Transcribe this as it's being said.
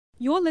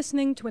You're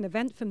listening to an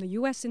event from the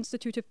U.S.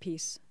 Institute of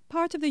Peace,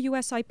 part of the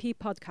USIP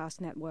podcast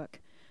network.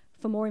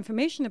 For more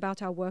information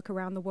about our work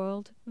around the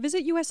world,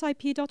 visit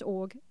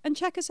usip.org and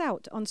check us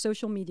out on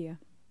social media.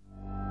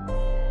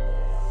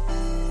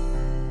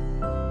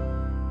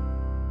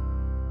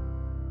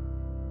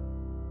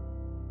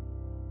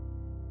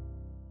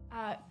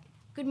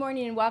 Good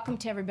morning and welcome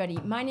to everybody.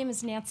 My name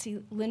is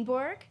Nancy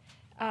Lindborg.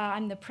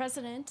 I'm the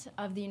president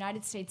of the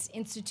United States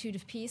Institute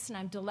of Peace, and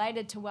I'm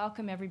delighted to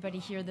welcome everybody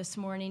here this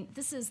morning.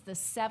 This is the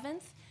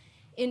seventh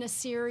in a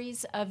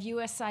series of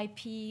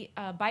USIP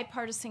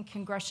bipartisan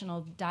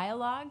congressional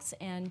dialogues,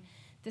 and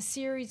the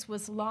series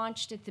was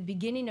launched at the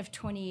beginning of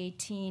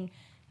 2018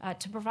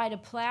 to provide a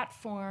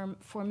platform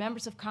for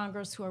members of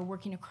Congress who are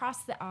working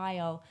across the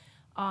aisle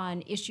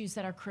on issues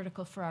that are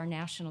critical for our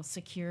national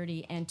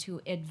security and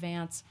to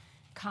advance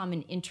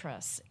common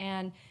interests.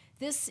 And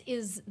this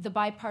is the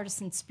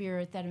bipartisan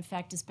spirit that, in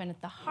fact, has been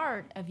at the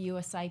heart of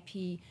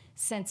USIP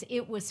since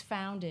it was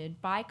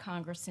founded by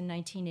Congress in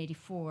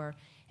 1984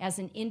 as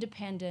an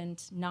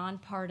independent,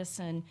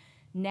 nonpartisan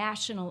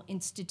national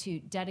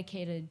institute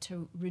dedicated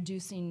to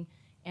reducing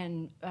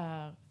and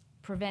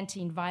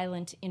preventing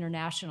violent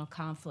international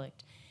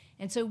conflict.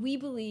 And so we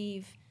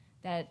believe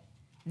that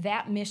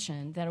that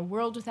mission, that a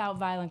world without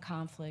violent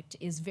conflict,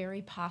 is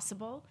very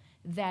possible,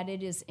 that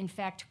it is, in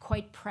fact,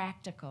 quite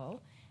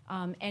practical,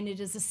 and it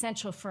is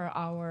essential for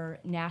our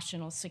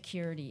national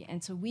security.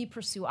 And so we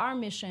pursue our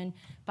mission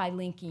by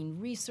linking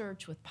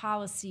research with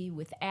policy,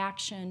 with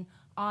action,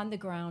 on the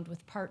ground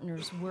with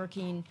partners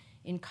working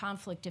in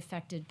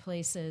conflict-affected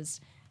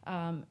places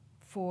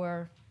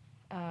for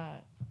a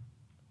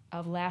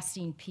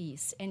lasting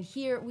peace. And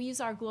here, we use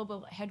our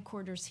global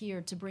headquarters here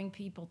to bring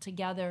people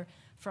together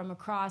from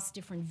across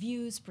different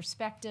views,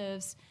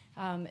 perspectives,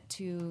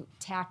 to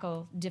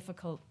tackle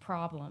difficult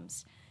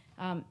problems.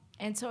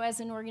 And so as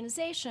an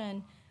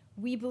organization,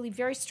 we believe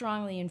very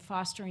strongly in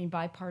fostering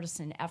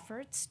bipartisan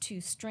efforts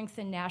to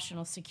strengthen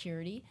national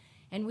security.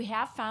 And we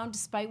have found,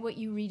 despite what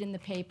you read in the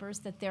papers,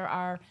 that there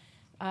are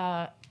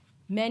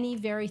many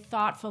very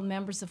thoughtful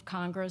members of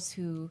Congress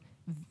who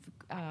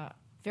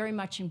very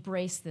much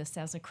embrace this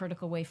as a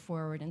critical way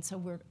forward. And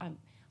so I'm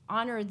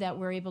honored that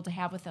we're able to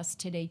have with us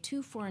today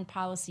two foreign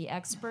policy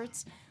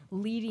experts,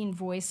 leading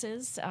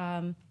voices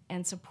and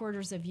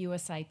supporters of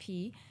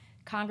USIP,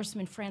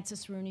 Congressman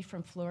Francis Rooney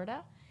from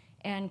Florida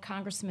and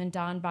Congressman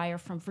Don Beyer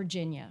from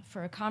Virginia,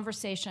 for a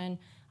conversation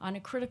on a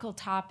critical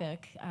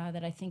topic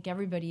that I think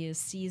everybody is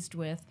seized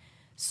with: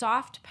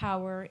 soft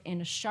power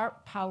in a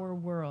sharp power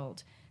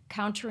world,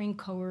 countering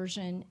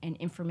coercion and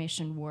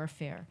information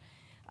warfare.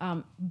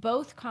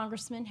 Both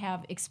congressmen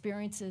have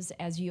experiences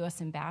as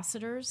U.S.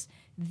 ambassadors.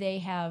 They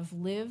have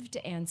lived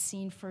and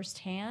seen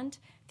firsthand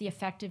the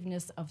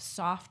effectiveness of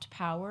soft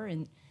power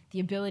and the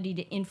ability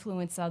to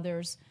influence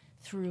others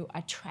through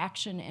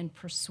attraction and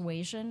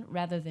persuasion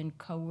rather than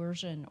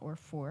coercion or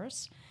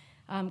force.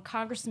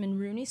 Congressman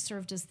Rooney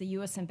served as the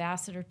U.S.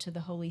 ambassador to the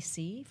Holy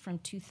See from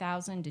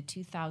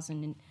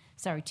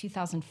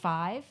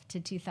 2005 to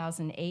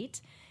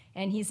 2008,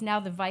 and he's now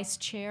the vice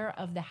chair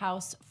of the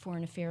House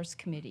Foreign Affairs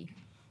Committee.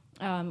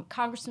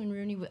 Congressman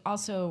Rooney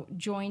also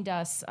joined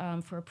us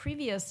for a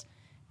previous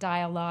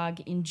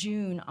dialogue in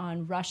June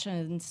on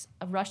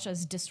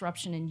Russia's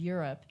disruption in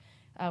Europe,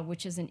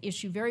 which is an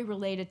issue very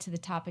related to the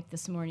topic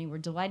this morning. We're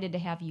delighted to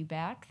have you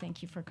back.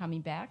 Thank you for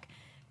coming back,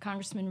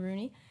 Congressman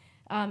Rooney.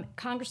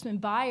 Congressman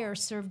Beyer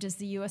served as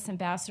the U.S.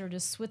 ambassador to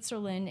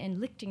Switzerland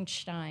and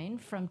Liechtenstein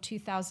from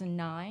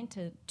 2009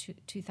 to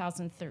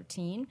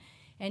 2013,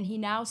 and he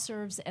now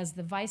serves as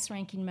the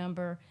vice-ranking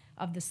member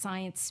of the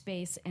Science,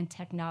 Space, and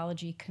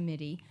Technology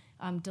Committee.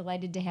 I'm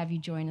delighted to have you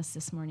join us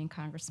this morning,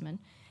 Congressman.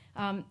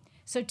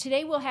 So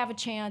today we'll have a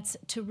chance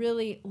to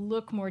really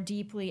look more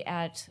deeply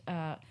at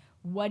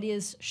what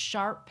is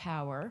sharp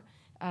power,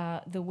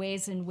 the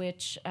ways in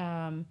which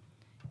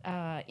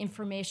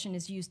information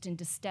is used in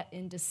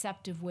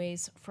deceptive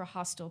ways for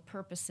hostile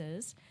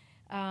purposes,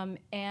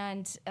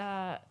 and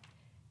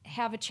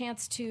have a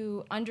chance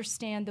to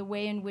understand the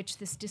way in which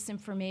this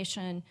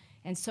disinformation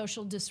and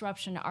social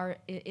disruption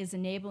is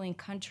enabling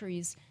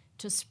countries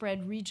to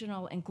spread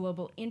regional and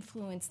global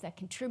influence that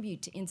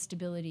contribute to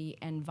instability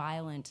and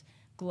violent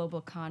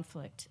global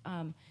conflict.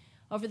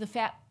 Over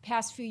the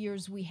past few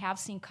years, we have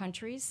seen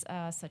countries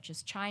such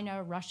as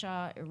China,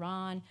 Russia,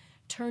 Iran,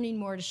 turning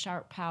more to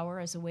sharp power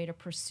as a way to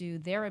pursue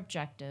their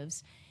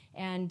objectives.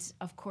 And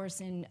of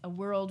course, in a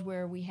world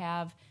where we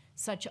have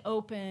such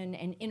open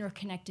and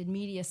interconnected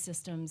media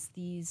systems,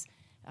 these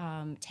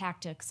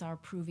tactics are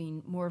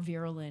proving more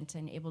virulent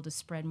and able to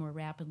spread more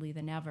rapidly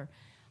than ever.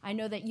 I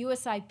know that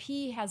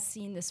USIP has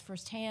seen this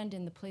firsthand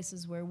in the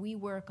places where we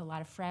work, a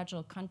lot of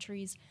fragile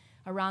countries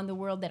around the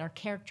world that are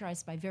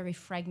characterized by very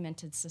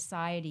fragmented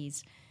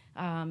societies.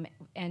 And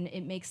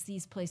it makes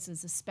these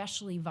places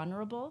especially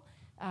vulnerable,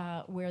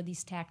 where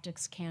these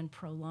tactics can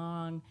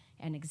prolong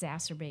and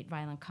exacerbate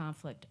violent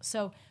conflict.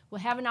 So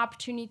we'll have an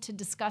opportunity to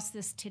discuss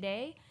this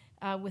today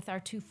with our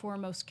two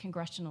foremost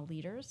congressional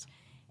leaders.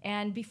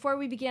 And before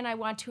we begin, I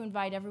want to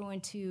invite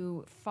everyone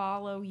to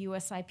follow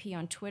USIP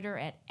on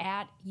Twitter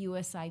at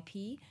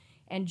USIP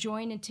and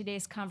join in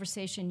today's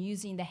conversation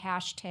using the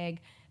hashtag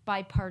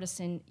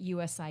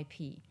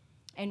 #BipartisanUSIP.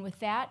 And with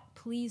that,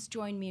 please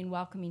join me in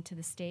welcoming to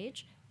the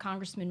stage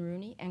Congressman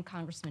Rooney and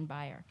Congressman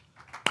Beyer.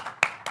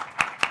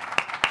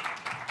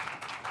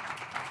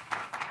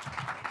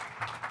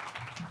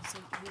 So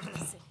we're going to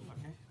sit here.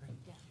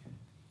 Yeah.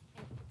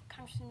 And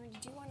Congressman Rooney,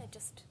 do you want to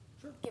just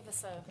give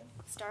us a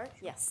start?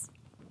 Yes.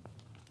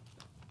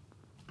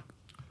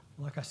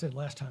 Like I said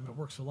last time, it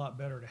works a lot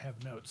better to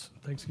have notes.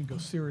 Things can go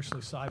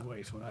seriously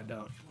sideways when I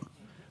don't.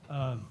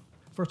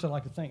 First, I'd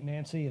like to thank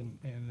Nancy and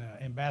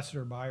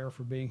Ambassador Beyer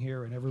for being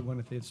here, and everyone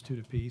at the Institute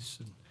of Peace,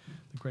 and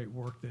the great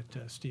work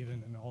that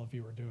Stephen and all of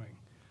you are doing.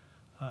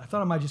 I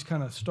thought I might just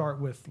kind of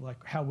start with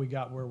like how we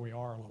got where we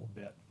are a little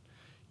bit.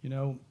 You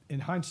know,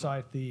 in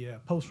hindsight, the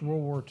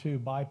post-World War II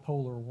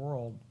bipolar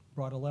world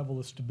brought a level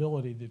of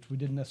stability that we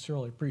didn't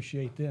necessarily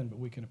appreciate then, but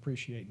we can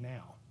appreciate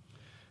now.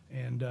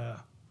 And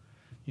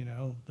you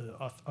know, the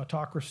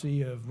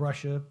autocracy of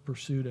Russia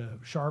pursued a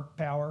sharp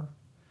power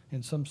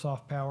and some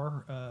soft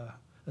power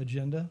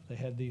agenda. They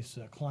had these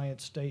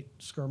client state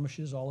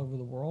skirmishes all over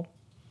the world.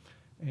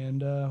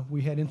 And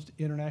we had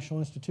international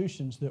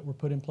institutions that were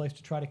put in place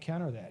to try to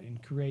counter that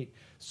and create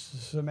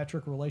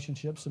symmetric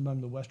relationships among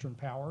the Western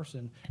powers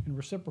and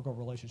reciprocal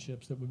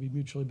relationships that would be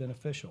mutually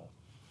beneficial.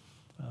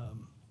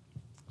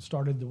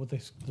 Started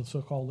the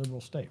so-called liberal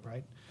state,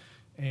 right?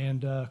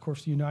 And of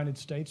course, the United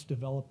States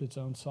developed its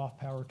own soft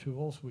power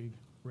tools.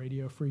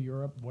 Radio Free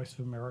Europe, Voice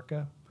of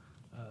America,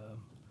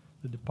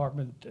 the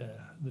department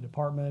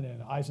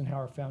and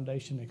Eisenhower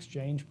Foundation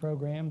exchange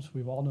programs.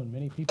 We've all known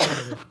many people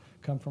that have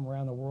come from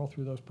around the world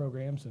through those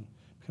programs and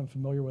become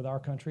familiar with our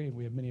country. And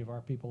we have many of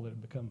our people that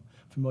have become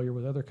familiar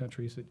with other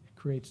countries. That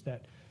creates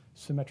that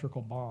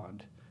symmetrical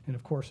bond. And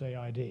of course,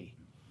 AID.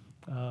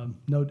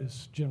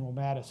 Notice General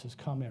Mattis's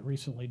comment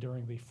recently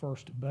during the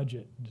first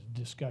budget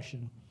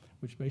discussion,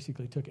 which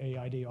basically took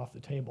AID off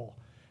the table,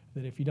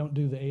 that if you don't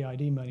do the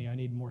AID money, I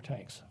need more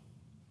tanks.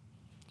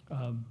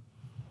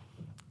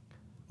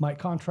 Might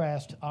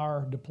contrast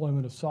our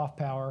deployment of soft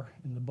power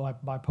in the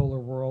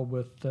bipolar world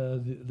with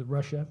the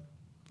Russia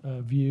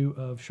view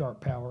of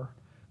sharp power,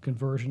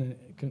 coercion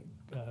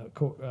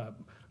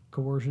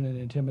and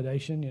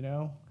intimidation, you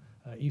know.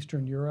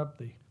 Eastern Europe,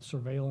 the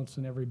surveillance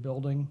in every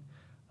building,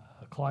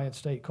 client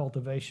state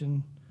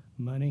cultivation,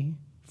 money,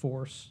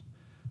 force.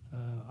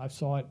 I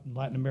saw it in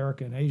Latin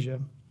America and Asia.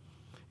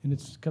 And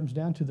it comes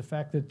down to the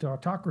fact that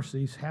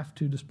autocracies have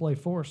to display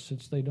force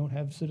since they don't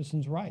have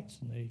citizens' rights.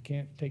 And they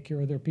can't take care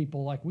of their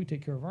people like we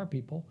take care of our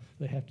people.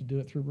 They have to do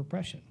it through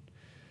repression.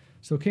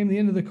 So came the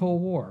end of the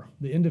Cold War,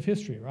 the end of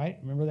history, right?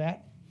 Remember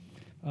that?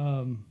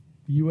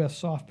 U.S.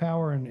 soft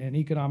power and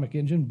economic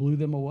engine blew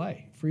them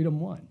away. Freedom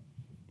won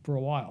for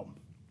a while.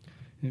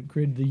 And it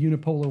created the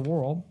unipolar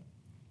world.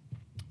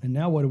 And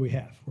now what do we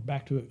have? We're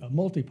back to a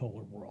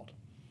multipolar world.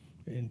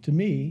 And to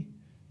me,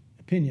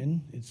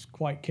 opinion, it's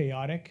quite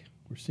chaotic.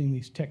 We're seeing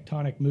these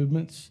tectonic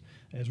movements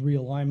as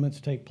realignments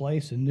take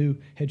place and new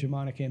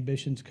hegemonic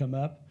ambitions come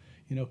up.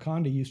 You know,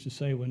 Condi used to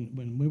say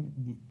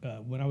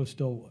when I was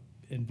still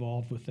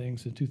involved with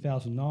things in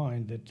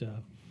 2009 that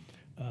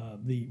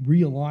the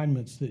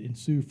realignments that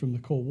ensue from the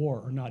Cold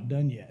War are not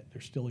done yet.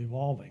 They're still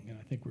evolving, and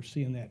I think we're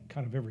seeing that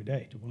kind of every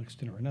day to one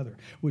extent or another,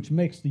 which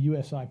makes the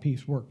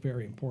USIP's work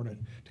very important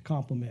to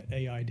complement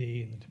AID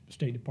and the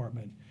State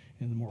Department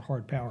and the more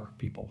hard power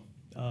people.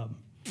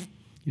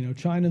 You know,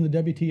 China and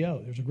the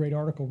WTO. There's a great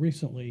article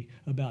recently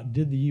about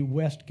did the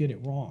West get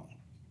it wrong?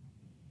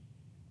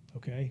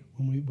 Okay,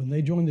 when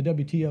they joined the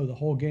WTO, the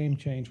whole game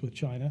changed with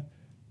China,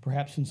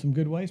 perhaps in some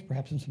good ways,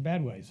 perhaps in some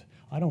bad ways.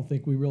 I don't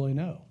think we really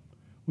know.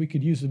 We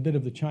could use a bit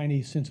of the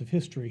Chinese sense of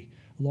history,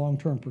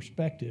 long-term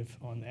perspective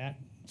on that,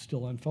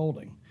 still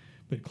unfolding.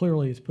 But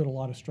clearly it's put a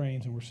lot of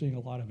strains, and we're seeing a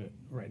lot of it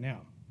right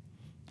now.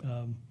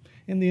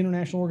 And the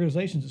international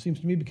organizations, it seems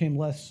to me, became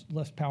less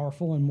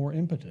powerful and more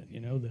impotent.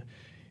 You know, the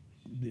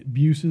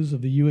abuses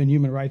of the UN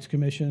Human Rights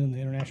Commission and the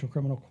International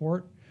Criminal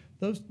Court,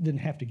 those didn't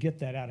have to get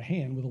that out of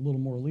hand with a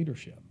little more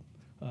leadership.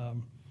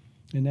 And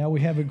now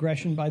we have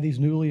aggression by these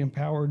newly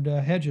empowered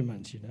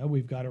hegemons. You know,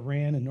 we've got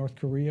Iran and North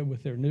Korea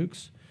with their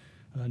nukes.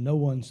 No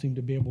one seemed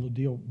to be able to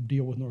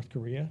deal with North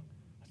Korea.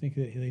 I think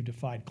they've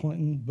defied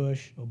Clinton,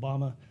 Bush,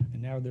 Obama,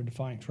 and now they're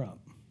defying Trump.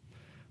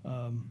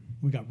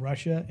 We got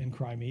Russia and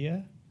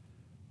Crimea.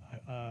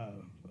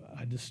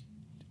 And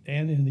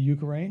in the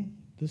Ukraine,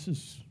 this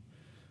is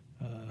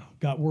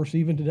got worse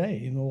even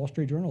today. In the Wall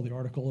Street Journal, the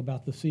article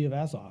about the Sea of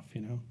Azov.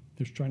 You know,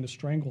 they're trying to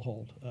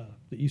stranglehold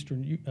the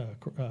eastern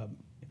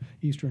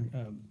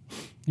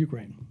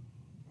Ukraine.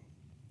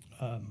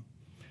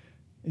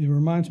 It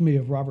reminds me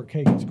of Robert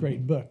Kagan's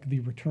great book,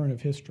 The Return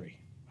of History.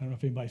 I don't know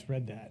if anybody's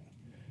read that,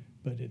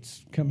 but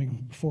it's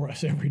coming before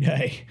us every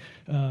day.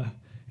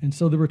 And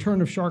so the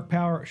return of sharp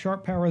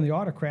power in the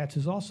autocrats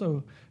has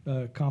also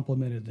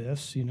complemented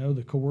this. You know,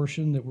 the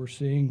coercion that we're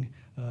seeing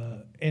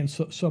and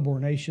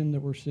subordination that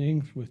we're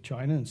seeing with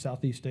China and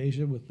Southeast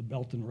Asia with the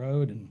Belt and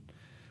Road and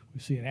We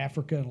see in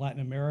Africa and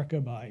Latin America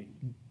by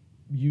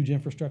huge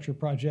infrastructure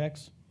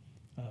projects,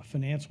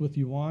 financed with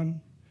yuan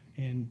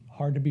and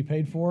hard to be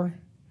paid for.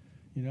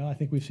 You know, I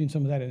think we've seen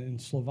some of that in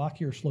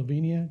Slovakia or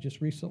Slovenia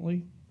just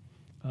recently.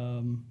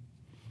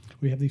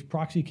 We have these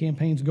proxy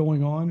campaigns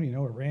going on. You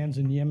know, Iran's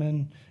in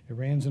Yemen,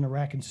 Iran's in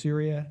Iraq and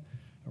Syria.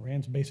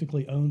 Iran's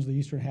basically owns the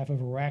eastern half of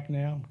Iraq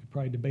now. We could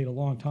probably debate a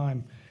long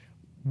time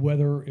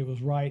whether it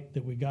was right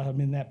that we got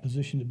them in that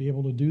position to be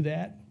able to do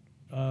that.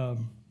 I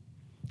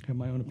have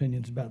my own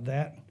opinions about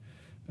that.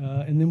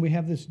 And then we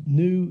have this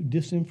new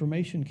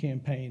disinformation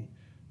campaign.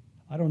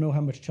 I don't know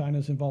how much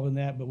China's involved in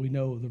that, but we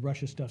know the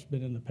Russia stuff's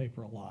been in the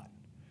paper a lot.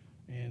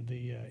 And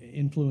the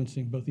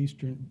influencing both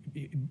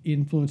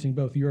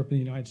Europe and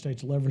the United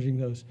States, leveraging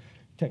those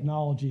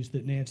technologies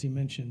that Nancy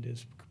mentioned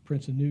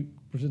presents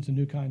a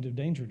new kind of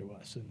danger to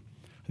us. And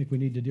I think we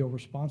need to deal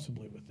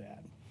responsibly with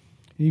that.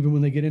 Even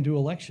when they get into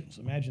elections,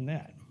 imagine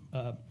that.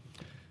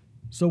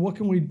 So what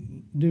can we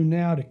do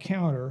now to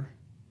counter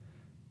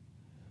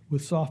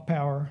with soft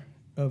power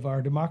of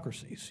our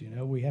democracies? You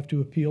know, we have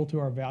to appeal to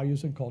our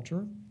values and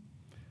culture,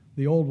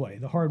 the old way,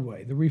 the hard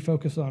way, the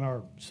refocus on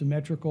our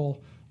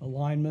symmetrical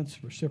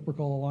alignments,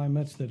 reciprocal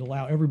alignments that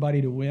allow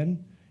everybody to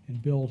win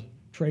and build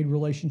trade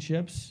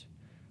relationships.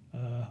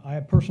 I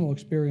have personal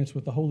experience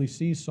with the Holy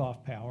See's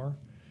soft power,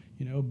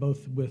 you know,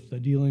 both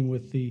with dealing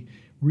with the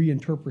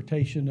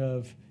reinterpretation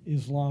of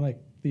Islamic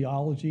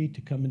theology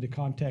to come into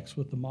context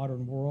with the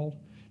modern world,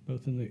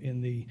 both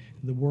in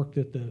the work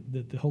that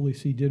the Holy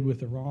See did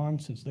with Iran,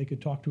 since they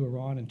could talk to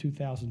Iran in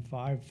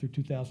 2005 through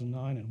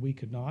 2009 and we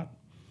could not.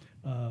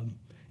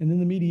 And then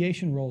the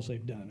mediation roles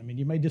they've done. I mean,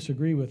 you may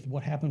disagree with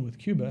what happened with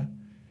Cuba,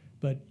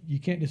 but you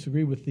can't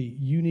disagree with the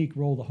unique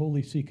role the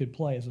Holy See could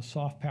play as a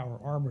soft power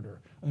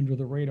arbiter under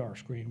the radar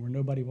screen where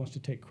nobody wants to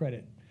take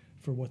credit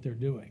for what they're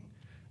doing.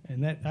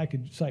 And that I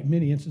could cite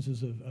many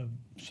instances of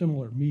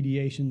similar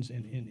mediations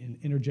and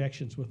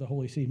interjections with the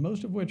Holy See,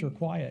 most of which are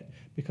quiet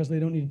because they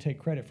don't need to take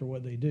credit for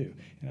what they do.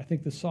 And I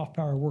think the soft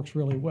power works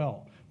really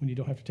well when you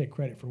don't have to take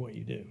credit for what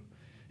you do.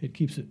 It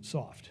keeps it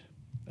soft.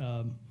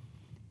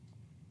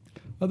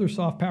 Other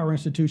soft power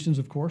institutions,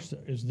 of course,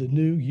 is the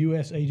new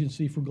U.S.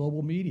 Agency for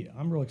Global Media.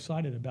 I'm real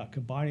excited about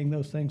combining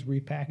those things,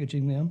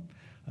 repackaging them.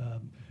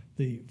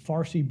 The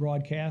Farsi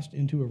broadcast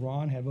into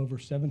Iran have over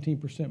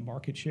 17%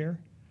 market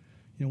share.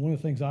 You know, one of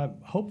the things I'm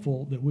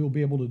hopeful that we'll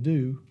be able to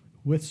do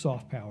with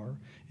soft power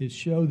is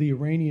show the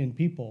Iranian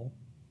people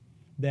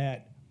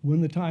that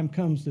when the time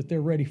comes that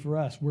they're ready for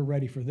us, we're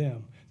ready for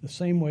them. The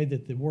same way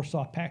that the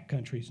Warsaw Pact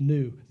countries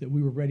knew that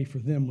we were ready for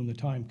them when the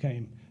time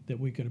came that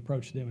we could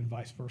approach them and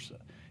vice versa.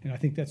 And I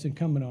think that's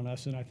incumbent on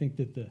us, and I think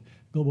that the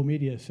Global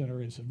Media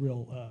Center is a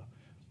real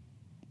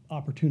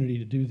opportunity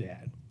to do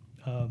that.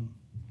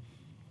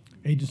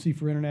 Agency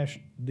for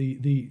International,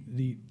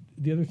 the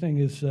other thing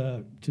is,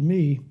 to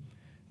me,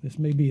 this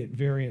may be at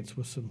variance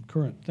with some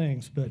current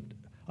things, but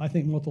I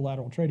think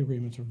multilateral trade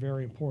agreements are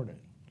very important.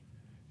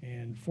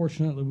 And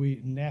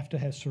fortunately, NAFTA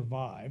has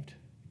survived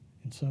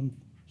in some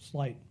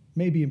slight,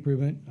 maybe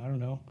improvement, I don't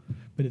know,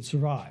 but it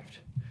survived.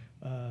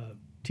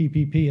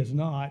 TPP has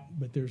not,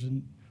 but there's a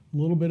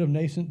little bit of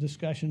nascent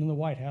discussion in the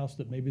White House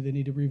that maybe they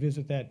need to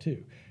revisit that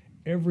too.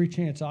 Every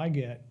chance I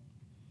get,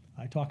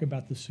 I talk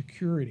about the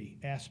security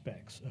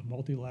aspects of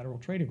multilateral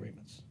trade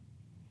agreements.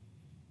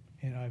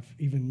 And I've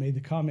even made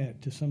the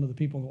comment to some of the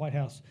people in the White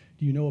House,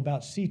 do you know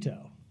about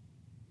CETO?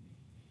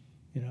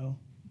 You know,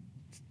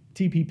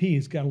 TPP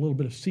has got a little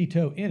bit of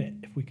CETO in it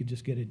if we could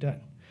just get it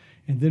done.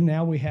 And then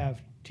now we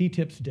have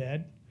TTIP's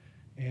dead,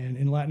 and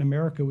in Latin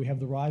America we have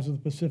the rise of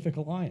the Pacific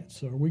Alliance.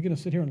 So are we going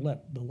to sit here and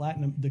let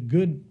the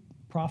good,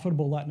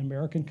 profitable Latin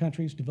American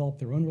countries develop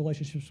their own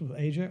relationships with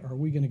Asia, or are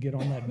we going to get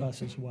on that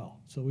bus as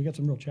well? So we got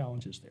some real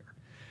challenges there.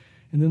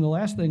 And then the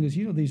last thing is,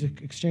 you know, these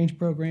exchange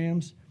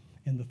programs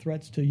and the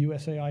threats to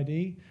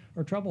USAID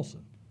are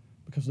troublesome,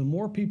 because the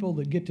more people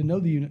that get to know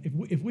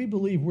if we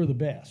believe we're the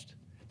best,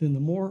 then the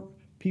more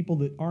people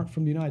that aren't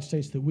from the United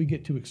States that we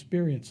get to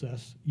experience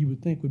us, you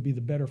would think would be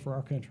the better for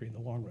our country in the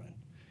long run.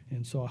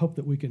 And so I hope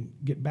that we can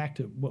get back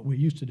to what we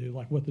used to do,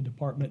 like what the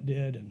department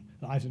did and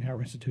the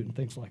Eisenhower Institute and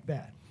things like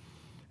that.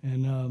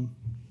 And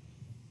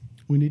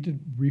we need to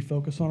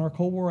refocus on our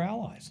Cold War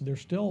allies. They're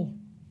still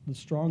the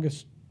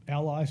strongest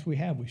allies we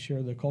have. We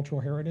share the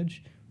cultural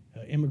heritage,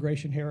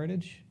 immigration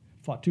heritage,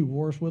 fought 2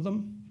 wars with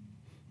them,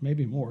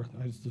 maybe more.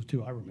 That's the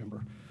 2 I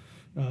remember.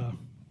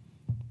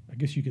 I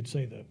guess you could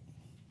say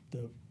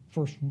the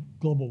first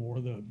global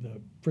war,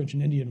 the French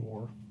and Indian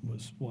War,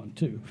 was one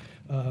too.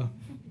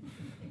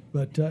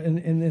 But they're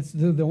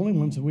the only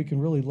ones that we can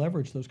really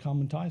leverage those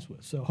common ties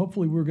with. So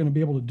hopefully we're going to be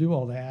able to do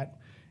all that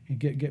and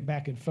get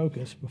back in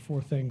focus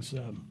before things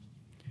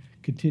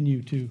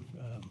continue to.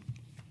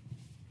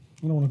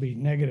 I don't want to be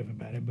negative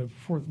about it, but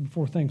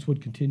before things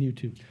would continue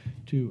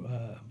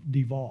to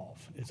devolve,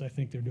 as I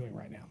think they're doing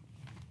right now.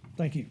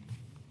 Thank you.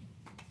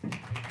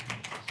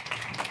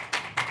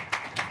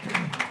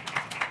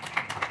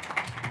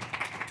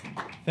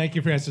 Thank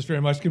you, Francis,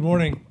 very much. Good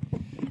morning.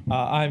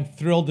 I'm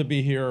thrilled to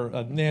be here.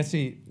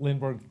 Nancy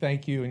Lindborg,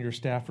 thank you and your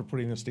staff for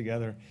putting this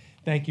together.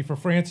 Thank you for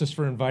Francis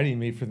for inviting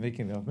me, for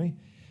thinking of me.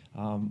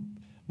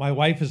 My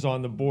wife is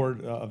on the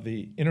board of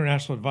the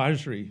International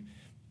Advisory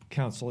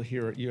Council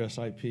here at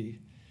USIP,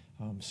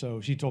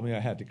 so she told me I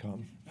had to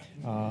come.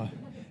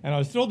 And I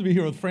was thrilled to be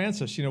here with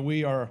Francis. You know,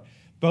 we are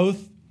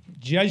both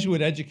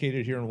Jesuit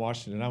educated here in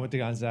Washington. I went to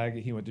Gonzaga,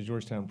 he went to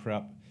Georgetown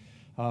Prep,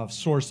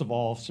 source of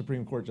all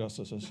Supreme Court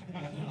justices.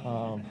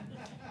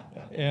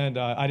 And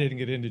I didn't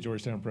get into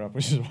Georgetown Prep,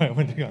 which is why I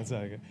went to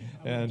Gonzaga.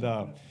 And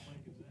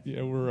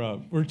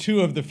we're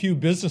two of the few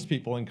business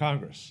people in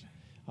Congress.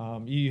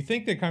 You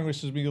think that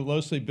Congress is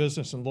mostly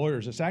business and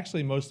lawyers. It's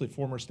actually mostly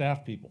former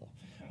staff people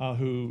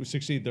who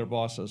succeed their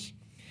bosses.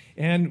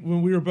 And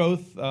when we were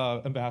both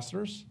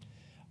ambassadors,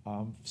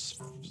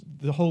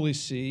 the Holy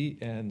See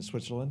and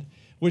Switzerland,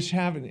 which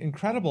have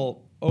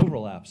incredible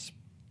overlaps.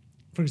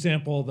 For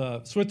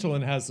example,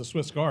 Switzerland has the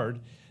Swiss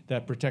Guard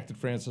that protected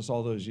Francis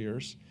all those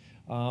years.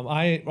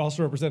 I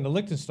also represent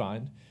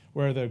Liechtenstein,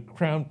 where the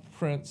Crown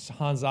Prince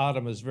Hans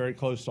Adam is very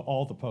close to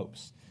all the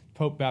popes. The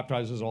Pope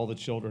baptizes all the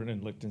children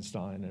in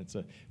Liechtenstein. It's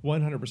a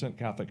 100%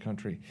 Catholic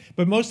country.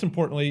 But most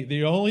importantly,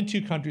 the only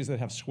two countries that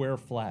have square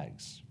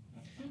flags,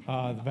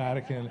 the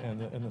Vatican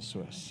and the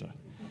Swiss.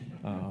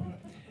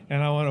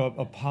 And I want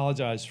to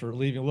apologize for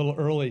leaving a little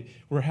early.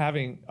 We're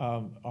having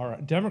our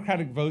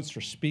Democratic votes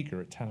for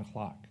Speaker at 10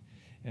 o'clock,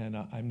 and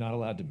I'm not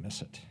allowed to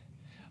miss it.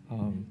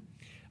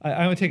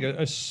 I would take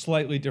a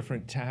slightly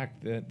different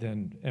tack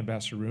than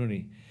Ambassador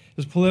Rooney.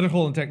 As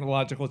political and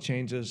technological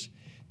changes,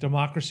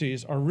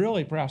 democracies are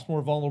really perhaps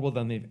more vulnerable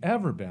than they've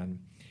ever been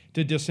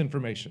to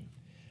disinformation.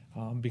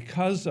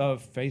 Because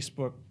of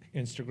Facebook,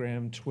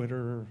 Instagram,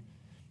 Twitter,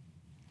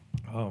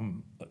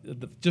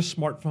 just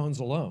smartphones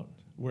alone,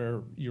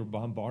 where you're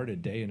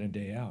bombarded day in and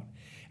day out.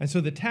 And so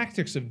the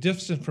tactics of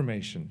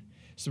disinformation,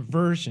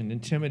 subversion,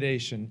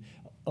 intimidation,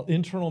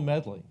 internal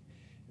meddling,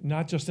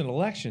 not just in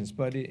elections,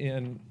 but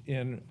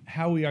in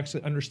how we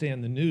actually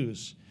understand the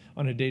news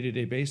on a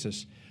day-to-day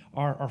basis,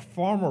 are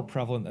far more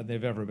prevalent than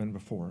they've ever been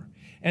before.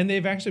 And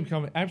they've actually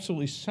become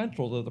absolutely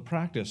central to the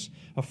practice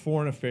of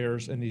foreign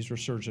affairs in these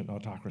resurgent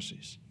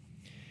autocracies.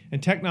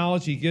 And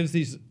technology gives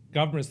these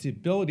governments the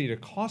ability to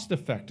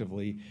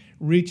cost-effectively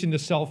reach into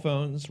cell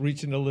phones,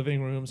 reach into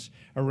living rooms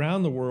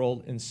around the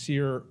world and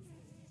sow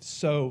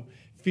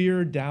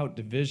fear, doubt,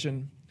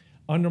 division,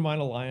 undermine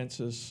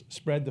alliances,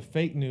 spread the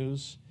fake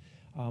news.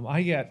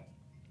 I get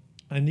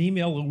an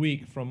email a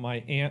week from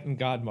my aunt and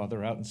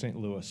godmother out in St.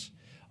 Louis.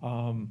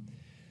 Her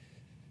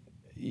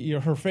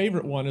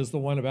favorite one is the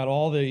one about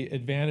all the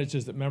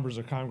advantages that members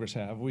of Congress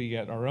have. We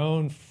get our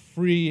own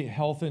free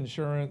health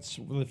insurance.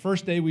 The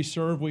first day we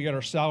serve, we get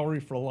our salary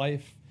for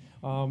life.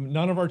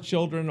 None of our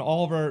children,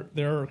 all of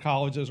their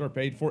colleges are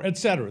paid for, et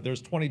cetera.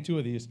 There's 22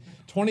 of these.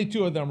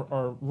 22 of them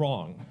are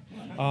wrong.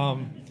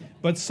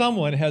 But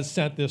someone has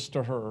sent this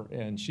to her,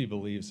 and she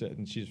believes it,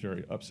 and she's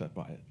very upset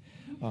by it.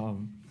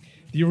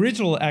 The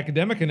original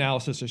academic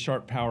analysis of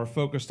sharp power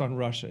focused on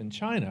Russia and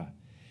China.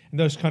 And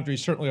those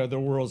countries certainly are the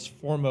world's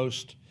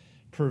foremost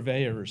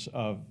purveyors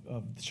of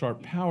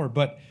sharp power,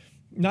 but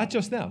not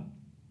just them.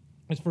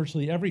 It's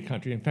virtually every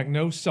country. In fact,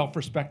 no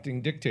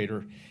self-respecting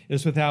dictator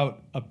is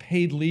without a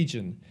paid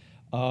legion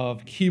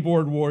of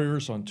keyboard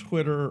warriors on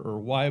Twitter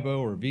or Weibo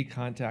or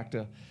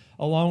vKontakte,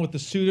 along with the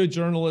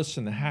pseudo-journalists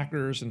and the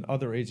hackers and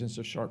other agents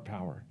of sharp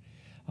power,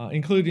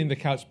 including the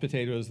couch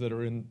potatoes that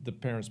are in the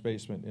parents'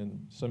 basement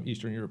in some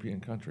Eastern European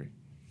country.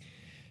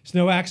 It's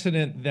no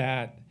accident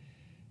that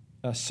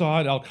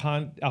Saad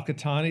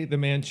al-Qahtani, the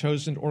man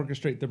chosen to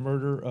orchestrate the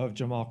murder of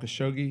Jamal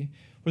Khashoggi,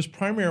 was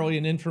primarily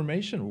an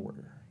information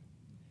warrior.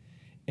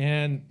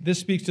 And this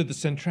speaks to the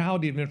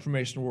centrality of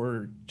information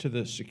warrior to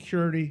the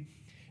security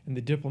and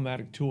the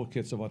diplomatic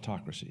toolkits of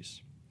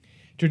autocracies.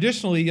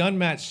 Traditionally, the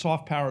unmatched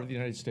soft power of the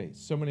United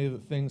States, so many of the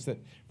things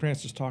that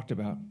Francis talked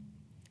about,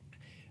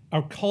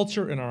 our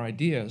culture and our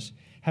ideas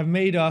have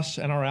made us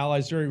and our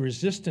allies very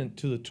resistant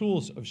to the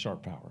tools of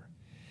sharp power.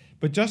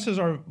 But just as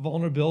our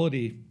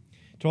vulnerability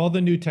to all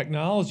the new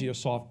technology of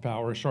soft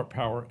power, sharp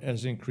power,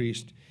 has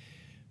increased,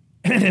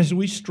 as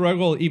we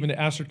struggle even to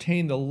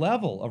ascertain the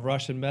level of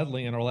Russian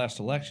meddling in our last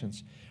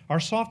elections, our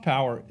soft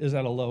power is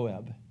at a low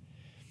ebb.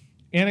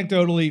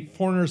 Anecdotally,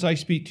 foreigners I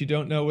speak to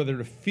don't know whether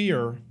to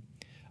fear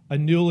a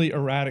newly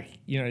erratic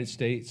United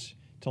States,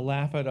 to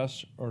laugh at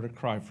us, or to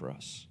cry for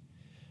us.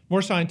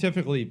 More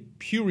scientifically,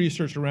 Pew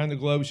Research around the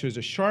globe shows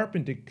a sharp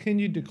and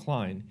continued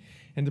decline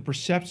in the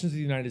perceptions of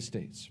the United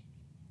States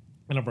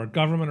and of our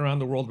government around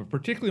the world, but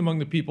particularly among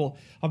the people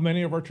of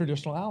many of our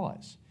traditional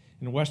allies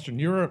in Western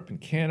Europe and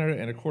Canada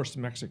and, of course,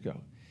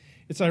 Mexico.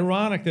 It's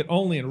ironic that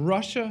only in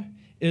Russia,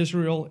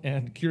 Israel,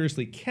 and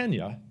curiously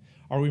Kenya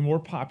are we more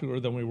popular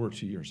than we were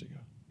 2 years ago.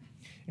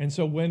 And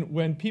so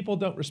when people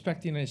don't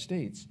respect the United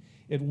States,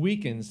 it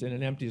weakens and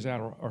it empties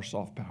out our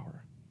soft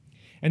power.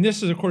 And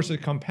this is, of course,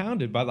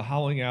 compounded by the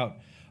hollowing out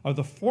of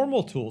the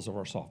formal tools of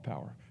our soft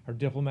power, our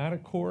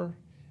diplomatic corps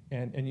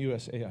and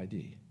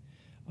USAID.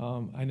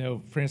 I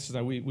know Francis and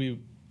I, we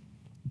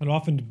and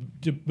often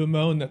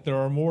bemoan that there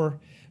are more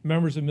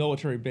members of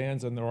military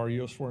bands than there are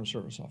U.S. Foreign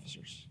Service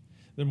officers.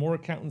 There are more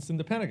accountants in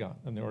the Pentagon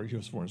than there are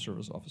U.S. Foreign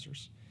Service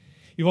officers.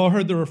 You've all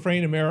heard the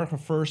refrain, America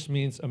first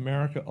means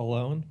America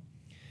alone.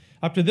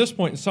 Up to this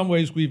point, in some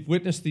ways, we've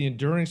witnessed the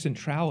enduring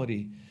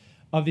centrality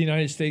of the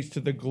United States to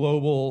the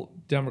global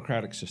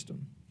democratic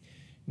system,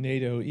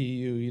 NATO,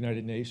 EU,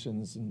 United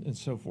Nations, and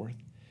so forth.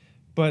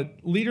 But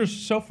leaders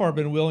so far have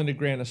been willing to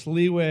grant us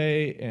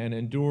leeway and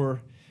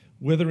endure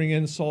withering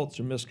insults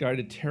or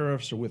misguided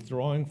tariffs or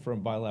withdrawing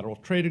from bilateral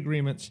trade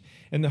agreements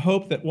in the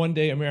hope that one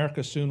day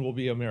America soon will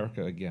be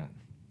America again.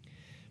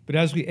 But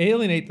as we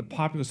alienate the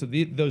populace of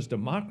those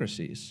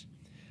democracies,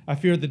 I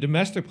fear the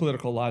domestic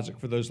political logic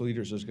for those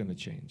leaders is going to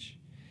change.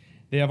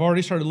 They have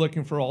already started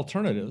looking for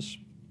alternatives,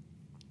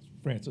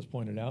 Francis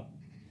pointed out.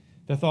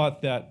 The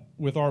thought that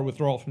with our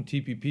withdrawal from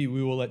TPP,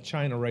 we will let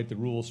China write the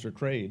rules for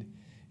trade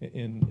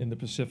in the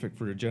Pacific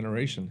for a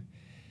generation.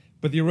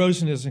 But the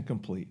erosion isn't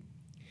complete.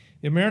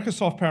 The American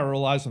soft power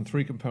relies on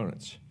three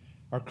components: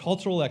 our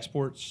cultural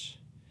exports,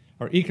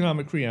 our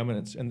economic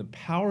preeminence, and the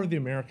power of the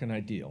American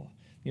ideal,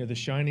 the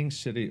shining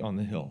city on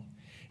the hill.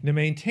 And to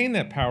maintain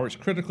that power, it's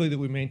critical that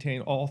we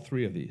maintain all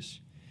three of these.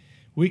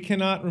 We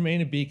cannot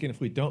remain a beacon if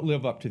we don't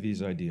live up to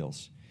these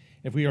ideals,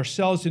 if we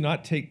ourselves do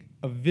not take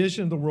a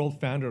vision of the world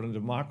founded on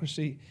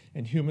democracy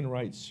and human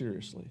rights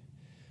seriously.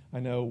 I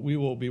know we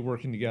will be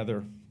working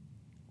together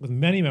with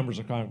many members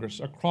of Congress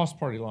across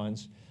party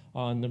lines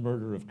on the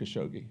murder of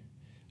Khashoggi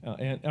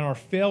and our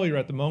failure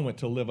at the moment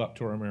to live up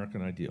to our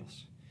American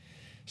ideals.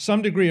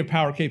 Some degree of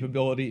power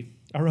capability,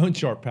 our own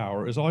sharp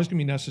power, is always going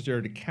to be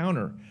necessary to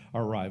counter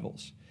our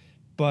rivals.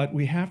 But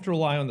we have to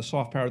rely on the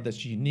soft power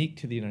that's unique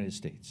to the United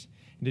States.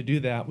 And to do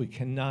that, we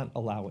cannot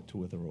allow it to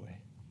wither away.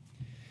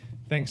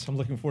 Thanks. I'm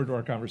looking forward to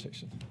our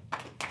conversation.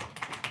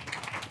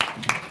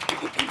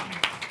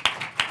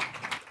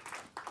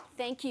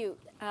 Thank you.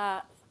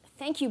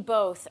 Thank you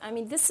both. I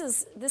mean, this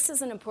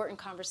is an important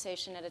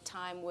conversation at a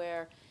time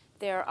where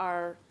there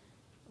are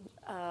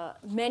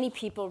many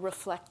people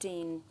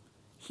reflecting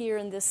here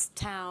in this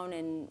town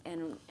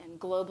and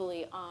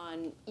globally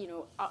on,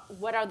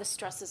 what are the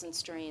stresses and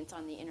strains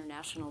on the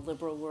international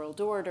liberal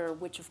world order,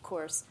 which, of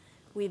course,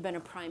 we've been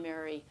a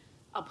primary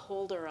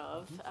upholder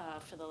of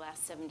for the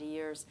last 70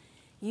 years.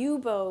 You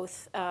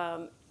both,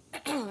 and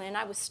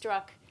I was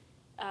struck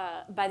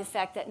by the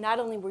fact that not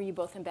only were you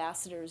both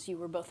ambassadors, you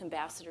were both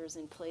ambassadors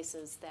in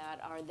places that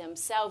are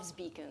themselves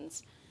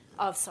beacons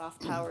of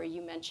soft power.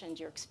 You mentioned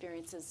your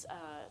experiences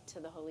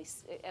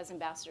as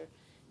ambassador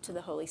to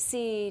the Holy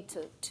See,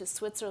 to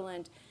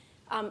Switzerland.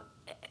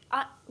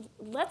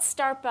 Let's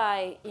start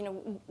by,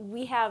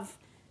 we have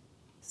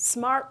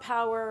smart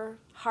power,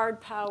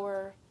 hard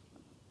power,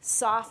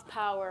 soft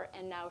power,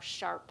 and now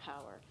sharp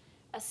power.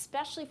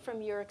 Especially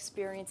from your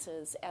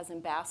experiences as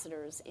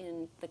ambassadors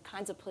in the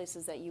kinds of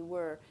places that you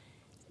were,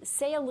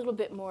 say a little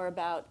bit more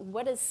about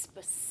what is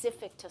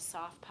specific to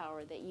soft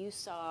power that you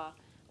saw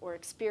or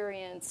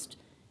experienced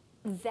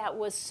that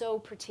was so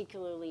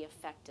particularly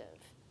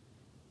effective.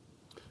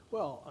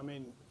 Well, I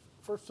mean,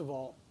 first of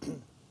all,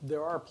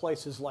 there are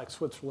places like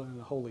Switzerland and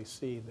the Holy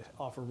See that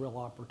offer real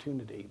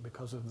opportunity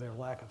because of their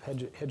lack of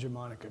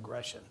hegemonic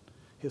aggression.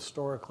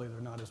 Historically,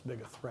 they're not as big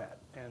a threat.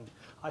 And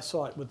I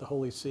saw it with the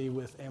Holy See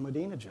with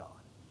Ahmadinejad.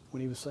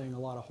 When he was saying a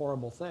lot of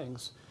horrible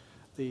things,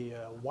 the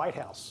White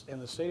House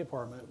and the State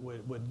Department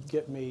would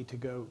get me to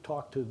go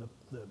talk to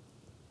the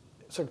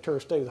Secretary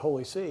of State of the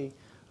Holy See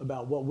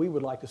about what we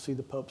would like to see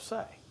the Pope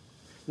say.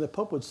 And the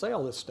Pope would say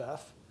all this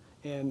stuff,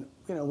 and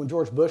when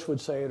George Bush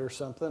would say it or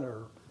something,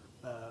 or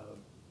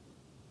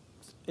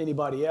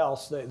anybody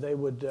else,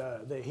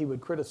 he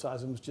would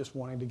criticize them as just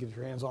wanting to get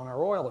your hands on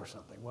our oil or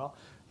something. Well,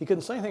 he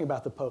couldn't say anything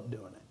about the Pope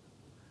doing it.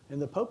 And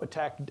the Pope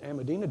attacked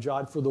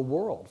Ahmadinejad for the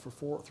world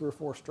for 3 or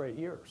 4 straight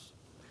years.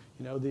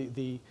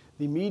 The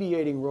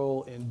mediating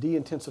role in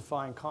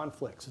de-intensifying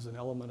conflicts is an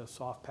element of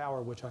soft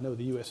power, which I know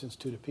the U.S.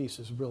 Institute of Peace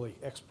is really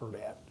expert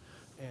at.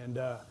 And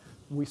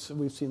we've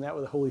seen that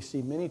with the Holy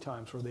See many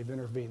times where they've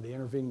intervened. They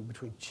intervened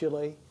between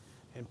Chile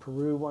and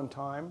Peru one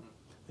time.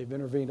 They've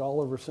intervened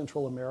all over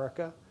Central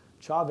America.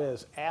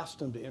 Chavez asked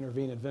them to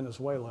intervene in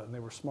Venezuela, and they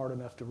were smart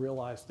enough to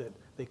realize that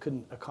they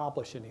couldn't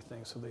accomplish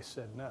anything, so they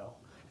said no.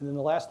 And then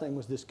the last thing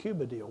was this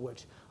Cuba deal,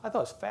 which I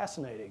thought was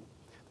fascinating,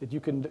 that you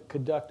can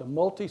conduct a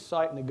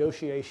multi-site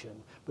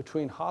negotiation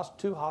between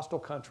 2 hostile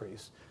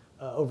countries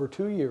over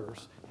 2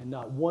 years, and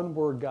not one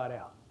word got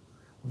out.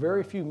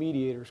 Very few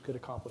mediators could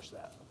accomplish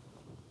that.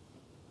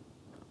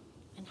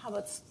 And how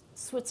about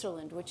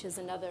Switzerland, which is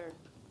another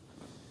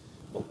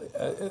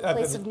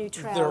place place of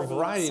neutrality? There are a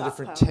variety of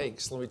different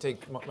takes. Let me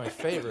take my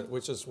favorite,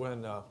 which is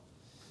when,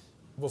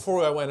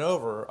 before I went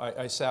over,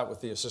 I sat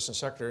with the Assistant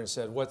Secretary and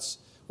said, what's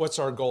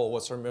our goal,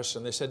 what's our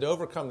mission? They said to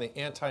overcome the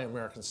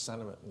anti-American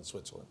sentiment in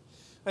Switzerland.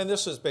 And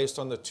this is based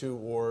on the 2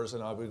 wars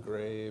in Abu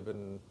Ghraib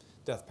and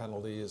death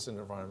penalties and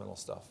environmental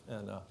stuff.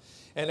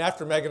 And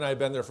after Meg and I had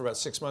been there for about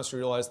 6 months, we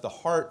realized the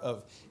heart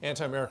of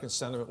anti-American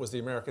sentiment was the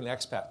American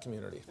expat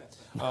community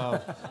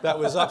that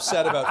was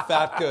upset about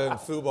FATCA and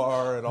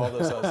FUBAR and all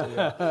those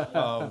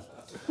other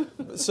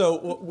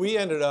So we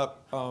ended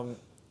up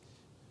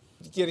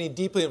getting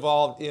deeply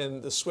involved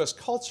in the Swiss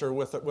culture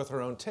with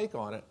our own take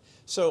on it.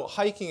 So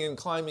hiking and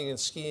climbing and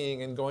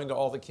skiing and going to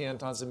all the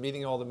cantons and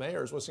meeting all the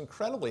mayors was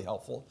incredibly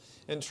helpful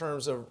in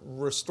terms of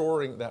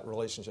restoring that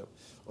relationship.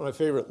 One of my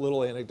favorite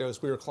little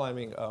anecdotes, we were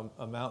climbing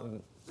a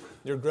mountain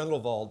near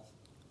Grindelwald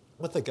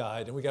with a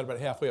guide, and we got about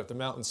halfway up the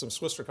mountain. Some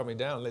Swiss were coming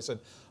down, and they said,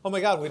 "Oh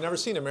my God, we've never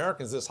seen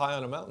Americans this high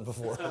on a mountain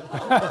before."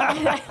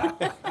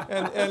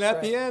 and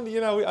at the end, you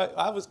know,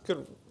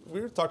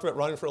 we were talking about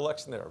running for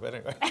election there, but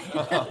anyway.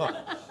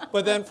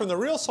 But then from the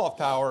real soft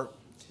power,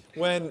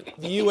 when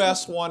the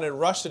U.S. wanted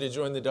Russia to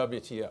join the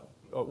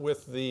WTO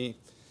with the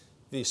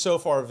so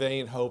far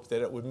vain hope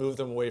that it would move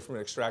them away from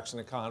an extraction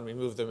economy,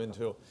 move them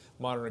into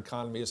modern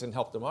economies, and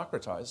help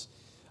democratize,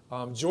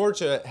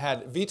 Georgia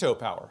had veto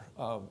power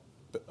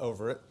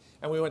over it.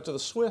 And we went to the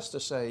Swiss to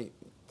say,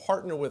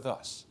 partner with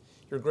us.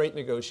 You're great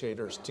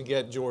negotiators to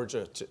get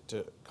Georgia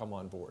to come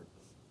on board.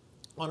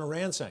 On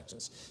Iran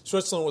sanctions,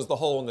 Switzerland was the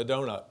hole in the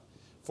donut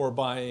for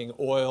buying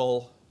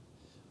oil,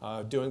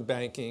 doing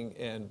banking,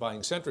 and buying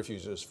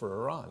centrifuges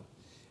for Iran,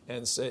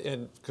 and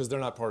because they're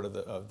not part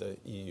of the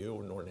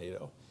EU nor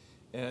NATO.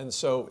 And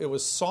so it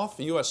was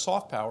U.S.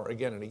 soft power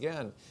again and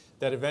again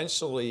that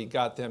eventually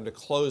got them to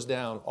close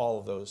down all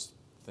of those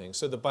things,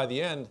 so that by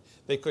the end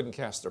they couldn't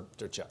cash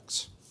their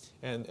checks.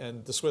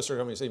 And the Swiss are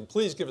coming saying,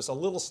 please give us a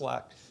little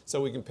slack so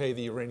we can pay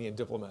the Iranian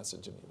diplomats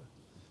in Geneva.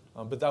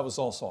 But that was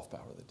all soft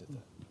power that did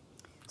that.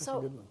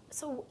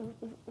 So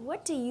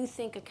what do you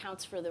think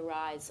accounts for the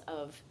rise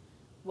of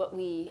what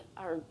we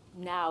are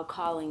now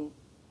calling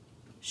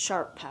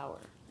sharp power?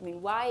 I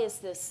mean, why is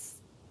this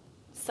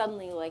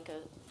suddenly like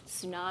a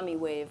tsunami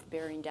wave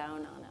bearing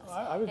down on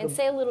us? And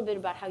say a little bit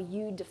about how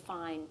you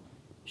define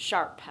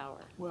sharp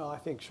power. Well, I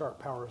think sharp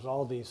power is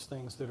all these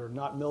things that are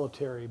not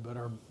military but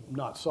are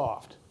not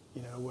soft.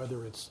 You know,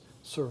 whether it's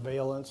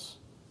surveillance,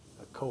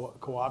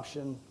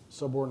 co-option,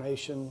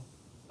 subordination,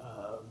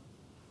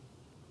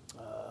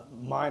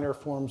 minor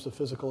forms of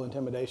physical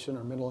intimidation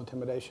or mental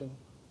intimidation.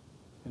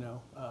 You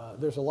know,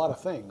 there's a lot of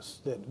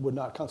things that would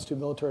not constitute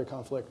military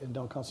conflict and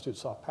don't constitute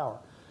soft power.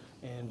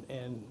 And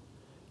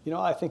you know,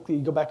 I think you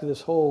go back to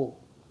this whole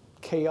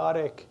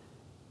chaotic,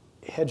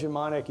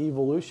 hegemonic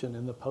evolution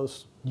in the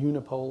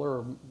post-unipolar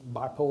or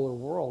bipolar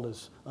world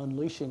is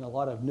unleashing a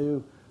lot of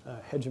new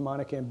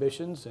hegemonic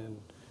ambitions and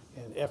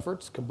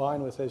efforts,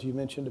 combined with, as you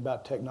mentioned,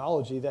 about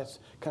technology. That's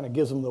kind of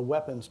gives them the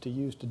weapons to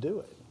use to do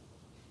it.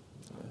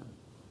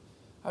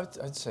 Yeah.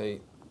 I'd say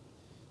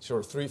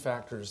sort of three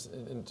factors,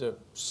 and to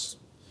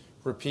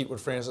repeat what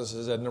Francis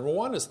has said. Number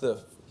one is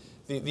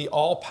the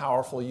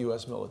all-powerful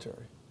U.S.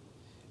 military.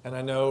 And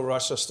I know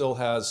Russia still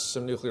has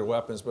some nuclear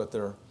weapons, but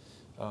they're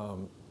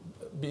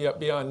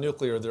beyond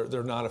nuclear,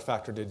 they're not a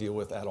factor to deal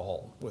with at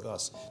all with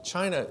us.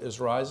 China is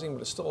rising,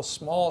 but it's still a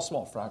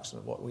small fraction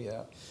of what we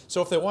have.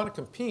 So if they want to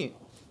compete,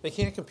 they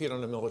can't compete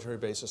on a military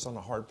basis, on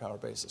a hard power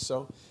basis.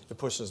 So it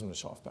pushes them to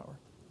soft power.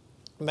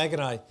 Meg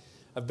and I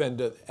have been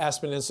to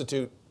Aspen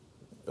Institute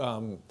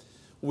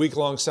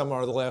week-long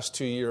seminar the last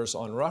 2 years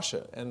on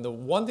Russia. And the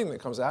one thing that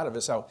comes out of it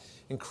is how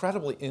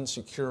incredibly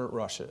insecure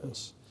Russia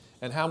is.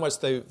 And how much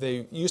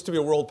they used to be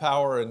a world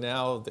power, and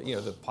now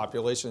the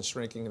population is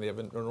shrinking and they have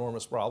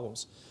enormous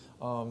problems.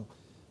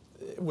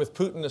 With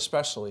Putin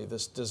especially,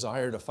 this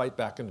desire to fight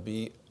back and to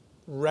be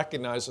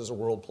recognized as a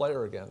world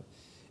player again.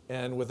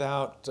 And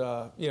without,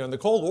 in the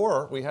Cold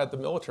War, we had the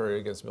military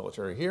against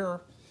military.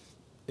 Here,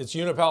 it's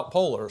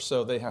unipolar,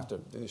 so they have to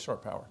do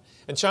sharp power.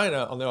 And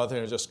China, on the other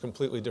hand, is just a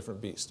completely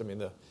different beast. I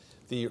mean,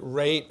 the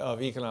rate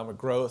of economic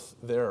growth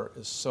there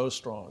is so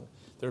strong.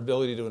 Their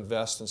ability to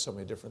invest in so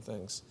many different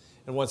things.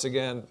 And once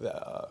again,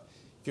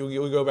 if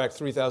you go back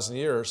 3,000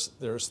 years,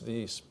 there's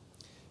this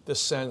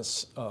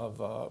sense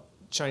of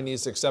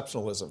Chinese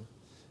exceptionalism,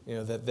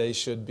 that they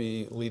should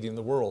be leading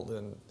the world.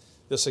 And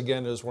this,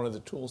 again, is one of the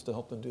tools to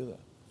help them do that.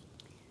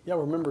 Yeah,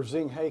 remember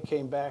Xing He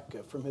came back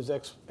from his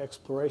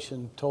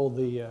exploration, told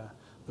the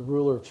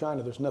ruler of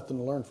China, there's nothing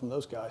to learn from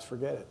those guys,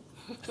 forget it.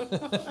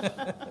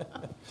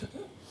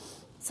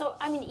 So,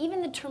 I mean,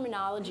 even the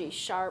terminology,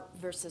 sharp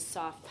versus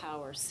soft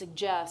power,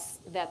 suggests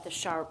that the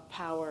sharp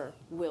power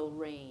will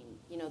reign,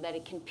 that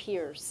it can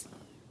pierce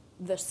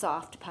the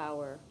soft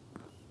power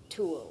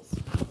tools.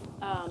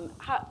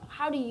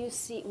 How do you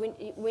see,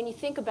 when you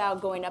think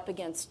about going up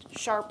against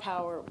sharp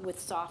power with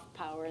soft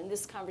power, and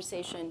this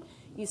conversation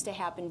used to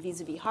happen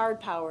vis-a-vis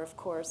hard power, of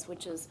course,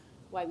 which is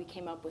why we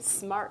came up with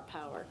smart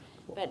power.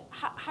 But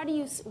how do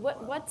you,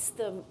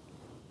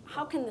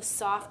 how can the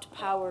soft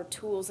power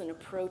tools and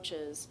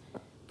approaches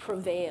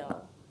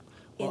prevail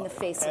in the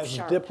face of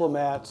sharp? As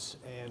diplomats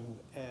and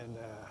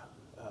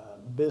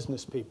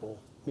business people,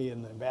 me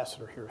and the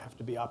ambassador here have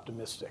to be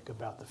optimistic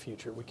about the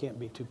future. We can't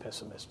be too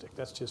pessimistic.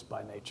 That's just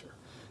by nature.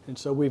 And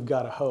so we've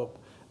got to hope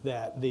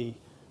that the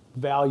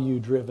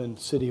value-driven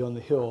city on the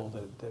hill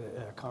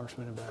that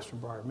Congressman Ambassador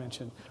Breyer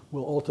mentioned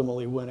will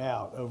ultimately win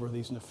out over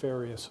these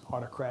nefarious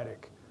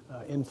autocratic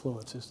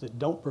influences that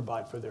don't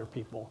provide for their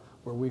people,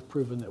 where we've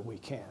proven that we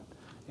can.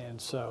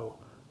 And so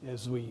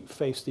as we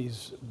face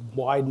these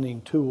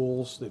widening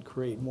tools that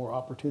create more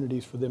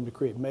opportunities for them to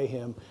create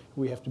mayhem,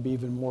 we have to be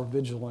even more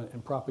vigilant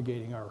in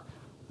propagating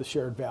the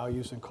shared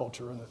values and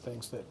culture and the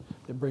things that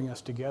bring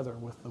us together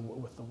with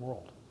the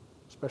world,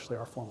 especially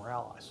our former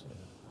allies.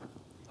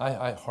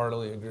 I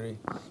heartily agree.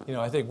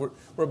 I think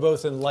we're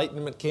both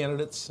Enlightenment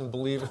candidates and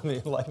believe in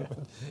the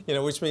Enlightenment,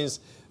 which means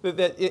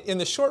that in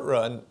the short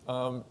run,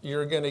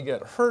 you're going to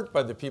get hurt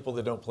by the people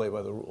that don't play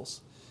by the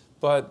rules.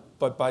 But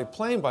by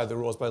playing by the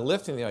rules, by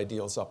lifting the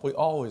ideals up, we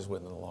always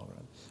win in the long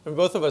run. And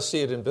both of us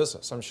see it in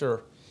business. I'm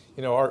sure,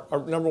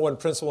 our number one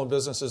principle in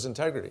business is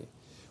integrity,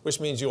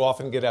 which means you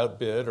often get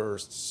outbid or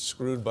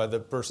screwed by the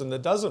person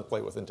that doesn't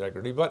play with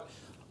integrity. But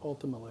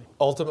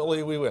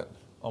ultimately we win.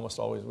 Almost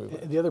always we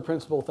win. The other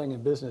principal thing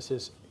in business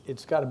is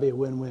it's got to be a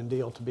win-win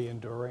deal to be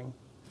enduring.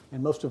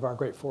 And most of our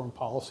great foreign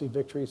policy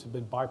victories have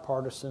been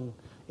bipartisan,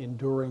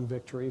 enduring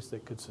victories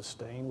that could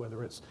sustain,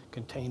 whether it's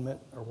containment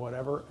or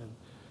whatever.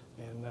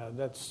 And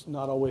that's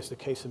not always the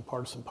case in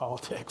partisan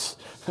politics.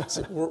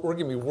 So we're going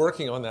to be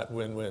working on that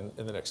win-win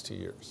in the next 2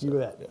 years. So, you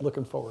bet. Yeah.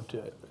 Looking forward to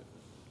it.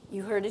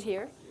 You heard it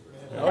here.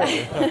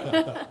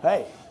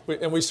 Hey.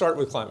 And we start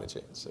with climate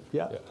change. So,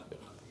 yeah.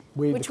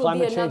 Which the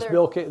climate change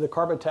bill, the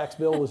carbon tax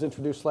bill was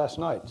introduced last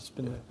night. It's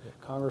been the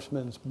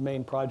congressman's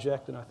main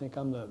project, and I think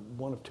I'm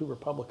one of 2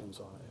 Republicans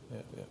on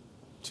it. Yeah.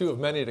 2 of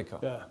many to come.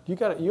 Yeah.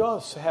 You all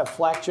have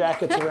flak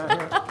jackets around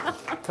here?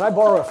 Can I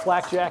borrow a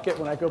flak jacket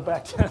when I go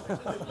back to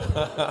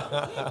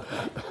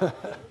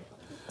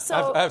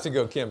So, I have to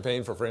go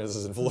campaign for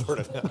Francis in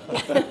Florida.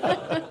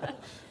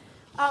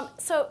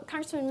 So,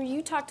 Congressman,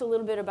 you talked a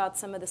little bit about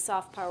some of the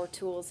soft power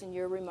tools in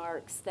your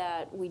remarks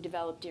that we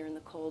developed during the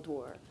Cold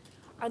War.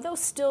 Are those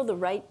still the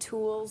right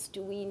tools?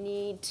 Do we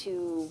need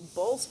to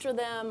bolster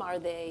them? Are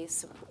they,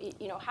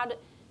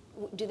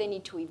 do they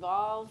need to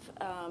evolve?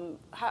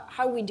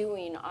 How are we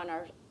doing on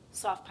our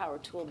soft power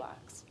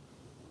toolbox?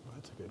 Well,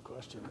 that's a good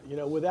question.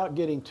 Without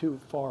getting too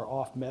far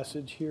off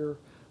message here,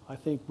 I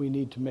think we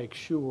need to make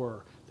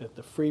sure that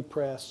the free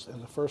press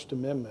and the First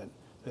Amendment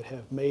that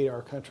have made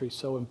our country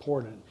so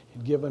important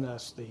and given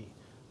us the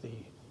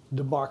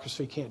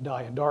democracy can't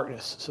die in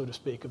darkness, so to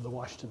speak, of the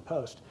Washington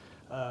Post,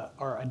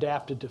 are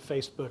adapted to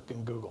Facebook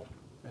and Google.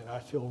 And I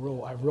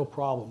have real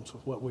problems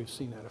with what we've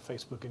seen out of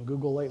Facebook and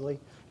Google lately,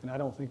 and I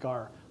don't think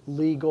our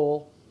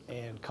legal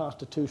and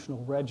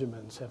constitutional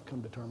regimens have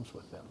come to terms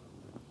with them.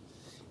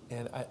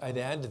 And I'd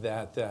add to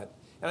that,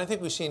 and I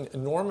think we've seen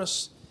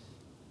enormous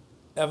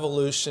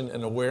evolution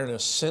and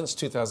awareness since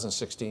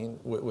 2016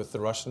 with the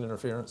Russian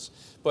interference,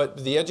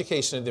 but the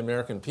education of the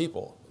American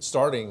people,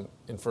 starting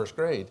in first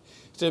grade,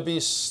 to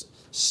be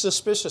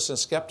suspicious and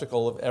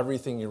skeptical of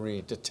everything you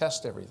read, to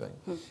test everything.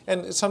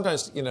 And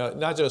sometimes,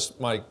 not just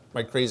my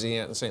crazy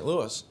aunt in St.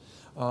 Louis,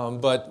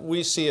 but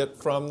we see it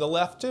from the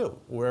left too,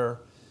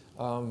 where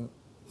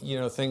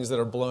things that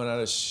are blown out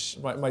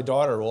of my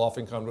daughter will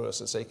often come to us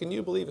and say, "Can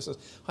you believe it?" Says,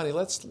 "Honey,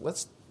 let's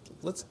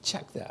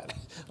check that."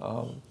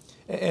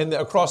 And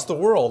across the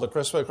world,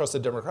 across the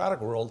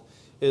democratic world,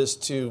 is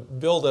to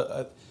build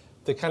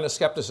the kind of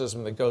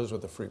skepticism that goes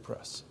with the free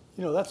press.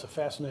 That's a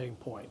fascinating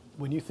point.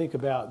 When you think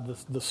about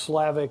the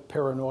Slavic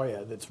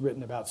paranoia that's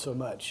written about so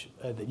much,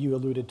 that you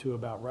alluded to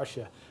about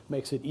Russia,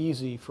 makes it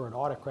easy for an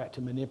autocrat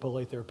to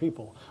manipulate their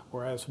people,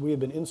 whereas we have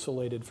been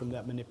insulated from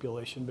that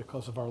manipulation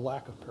because of our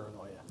lack of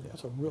paranoia. Yeah.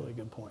 That's a really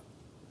good point.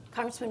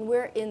 Congressman,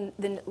 we're in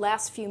the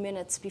last few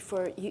minutes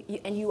before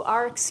and you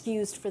are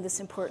excused for this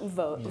important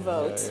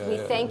vote. We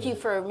thank you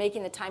for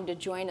making the time to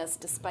join us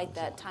despite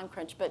that time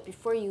crunch. But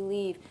before you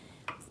leave,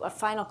 a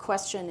final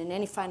question and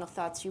any final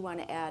thoughts you want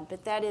to add.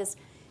 But that is,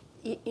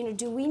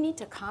 do we need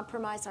to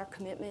compromise our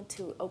commitment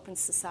to open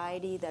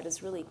society that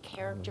has really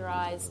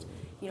characterized,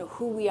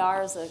 who we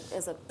are as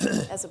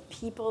a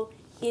people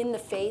in the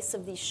face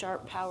of these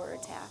sharp power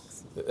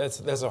attacks?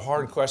 That's a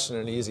hard question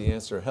and an easy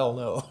answer. Hell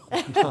no.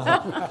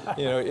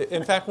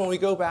 In fact, when we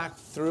go back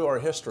through our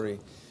history,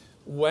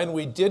 when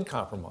we did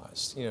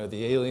compromise,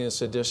 the Alien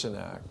Sedition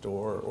Act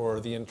or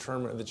the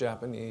internment of the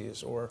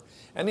Japanese or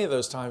any of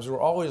those times,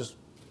 we're always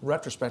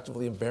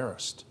retrospectively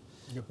embarrassed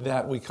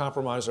that we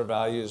compromise our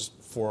values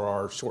for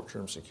our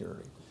short-term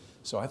security.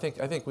 So I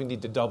think we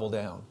need to double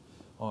down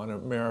on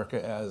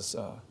America as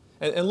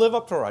and live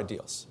up to our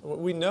ideals.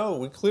 We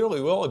clearly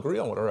will agree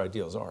on what our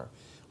ideals are.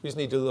 We just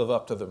need to live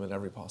up to them in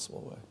every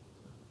possible way.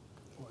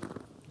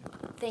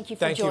 Thank you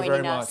for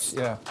joining us. Thank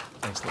you very much. Yeah.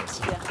 Thanks,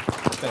 Nancy. Yeah.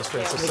 Thanks,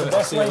 Francis. You're the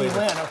best way you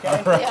win,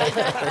 okay?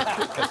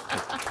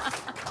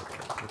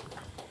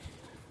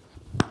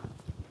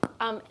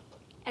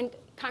 And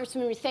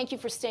Congressman, we thank you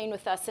for staying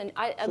with us. And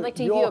I'd like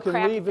to give you you all a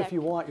crack. can leave if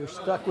you want. You're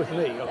stuck with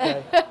me,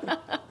 okay?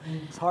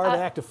 It's a hard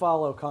act to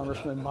follow,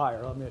 Congressman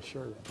Beyer, let me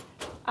assure you.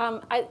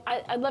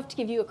 I'd love to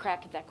give you a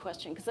crack at that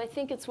question because I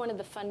think it's one of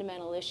the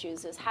fundamental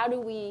issues is how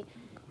do we,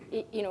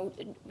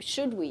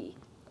 should we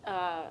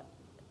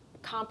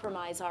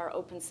compromise our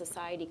open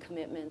society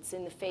commitments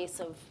in the face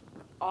of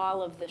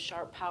all of the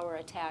sharp power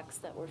attacks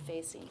that we're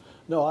facing?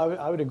 No,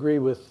 I would agree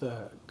with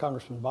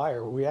Congressman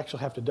Beyer. We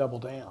actually have to double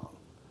down.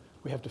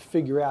 We have to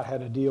figure out how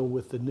to deal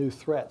with the new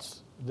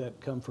threats that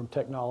come from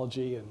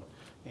technology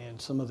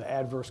and some of the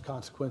adverse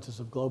consequences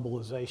of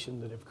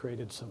globalization that have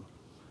created some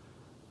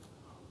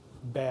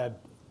bad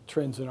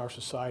trends in our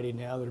society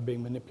now that are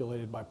being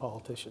manipulated by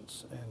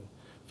politicians, and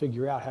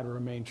figure out how to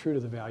remain true to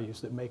the values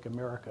that make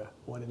America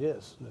what it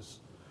is.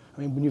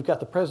 When you've got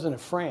the president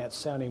of France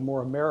sounding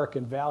more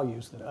American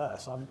values than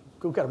us,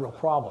 we've got a real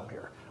problem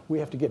here. We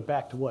have to get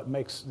back to what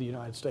makes the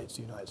United States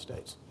the United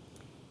States.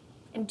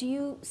 And do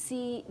you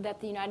see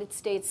that the United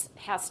States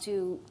has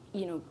to,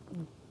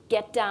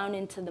 get down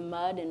into the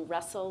mud and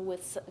wrestle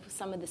with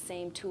some of the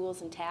same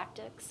tools and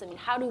tactics? I mean,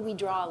 how do we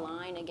draw a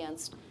line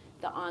against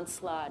the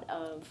onslaught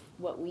of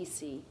what we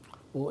see?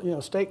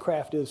 Well,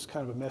 statecraft is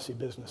kind of a messy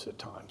business at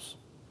times,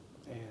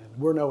 and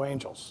we're no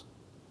angels.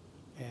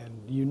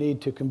 And you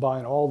need to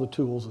combine all the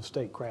tools of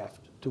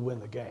statecraft to win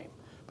the game.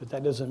 But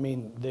that doesn't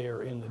mean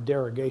they're in the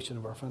derogation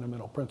of our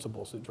fundamental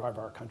principles that drive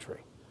our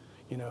country.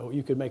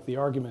 You could make the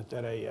argument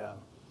that a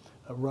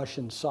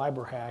Russian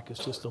cyber hack is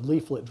just a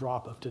leaflet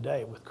drop of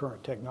today with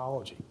current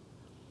technology.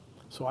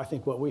 So I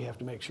think what we have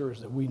to make sure is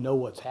that we know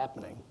what's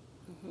happening.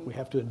 Mm-hmm. We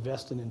have to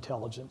invest in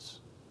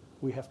intelligence.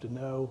 We have to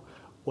know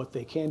what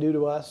they can do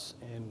to us,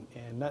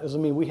 and that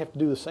doesn't mean we have to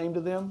do the same to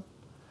them,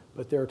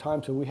 but there are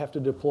times when we have to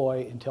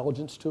deploy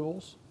intelligence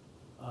tools.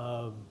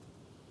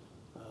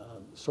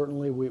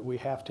 Certainly we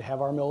have to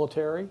have our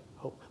military.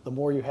 The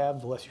more you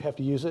have, the less you have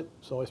to use it.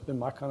 It's always been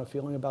my kind of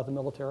feeling about the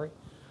military.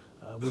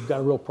 We've got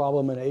a real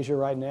problem in Asia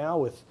right now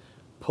with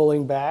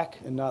pulling back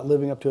and not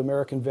living up to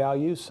American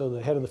values, so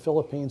the head of the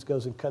Philippines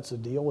goes and cuts a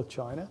deal with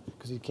China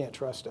because he can't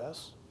trust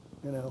us.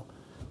 A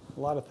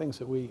lot of things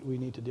that we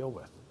need to deal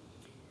with.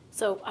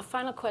 So a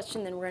final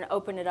question, then we're going to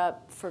open it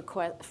up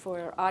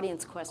for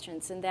audience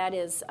questions, and that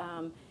is,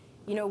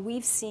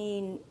 we've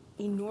seen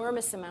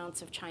enormous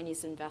amounts of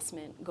Chinese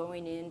investment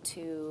going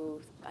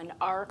into an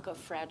arc of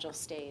fragile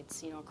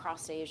states,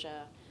 across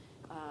Asia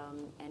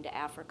and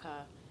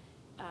Africa.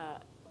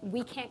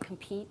 We can't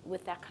compete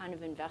with that kind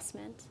of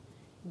investment.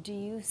 Do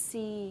you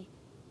see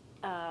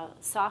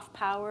soft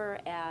power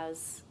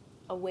as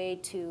a way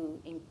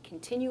to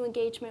continue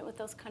engagement with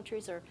those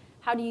countries, or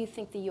how do you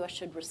think the U.S.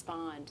 should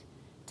respond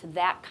to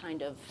that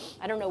kind of,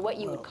 I don't know what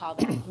you would call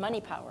that,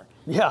 money power?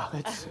 Yeah,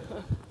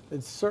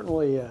 it's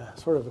certainly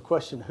sort of a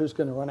question, who's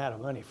going to run out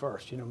of money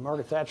first?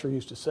 Margaret Thatcher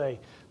used to say,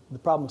 the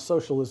problem with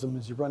socialism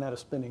is you run out of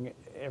spending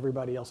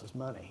everybody else's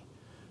money.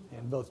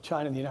 And both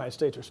China and the United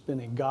States are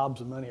spending gobs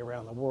of money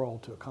around the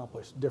world to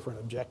accomplish different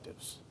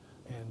objectives.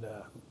 And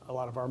a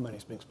lot of our money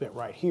is being spent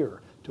right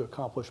here to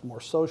accomplish more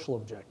social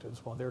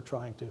objectives while they're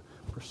trying to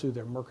pursue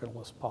their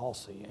mercantilist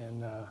policy.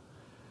 And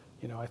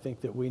I think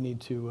that we need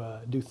to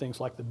do things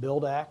like the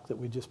BUILD Act that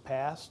we just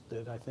passed,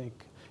 that I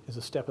think is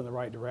a step in the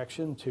right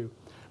direction to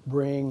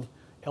bring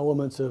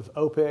elements of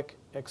OPIC,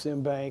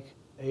 Exim Bank,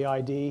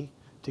 AID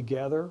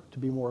together to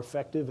be more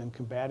effective in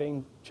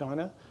combating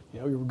China.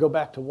 You go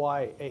back to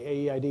why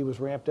AID was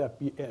ramped up,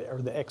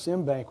 or the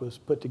Exim Bank was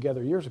put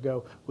together years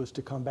ago, was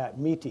to combat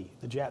MITI,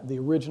 the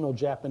original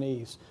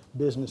Japanese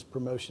business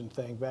promotion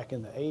thing back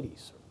in the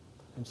 80s.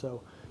 And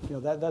so,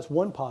 that's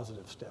one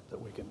positive step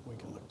that we can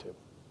look to.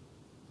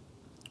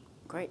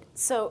 Great.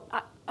 So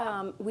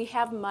we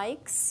have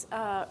mics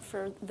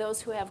for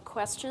those who have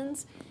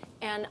questions,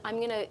 and I'm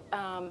going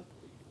to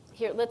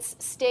here, let's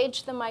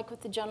stage the mic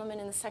with the gentleman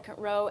in the second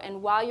row,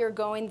 and while you're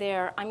going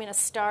there, I'm going to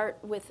start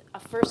with a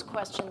first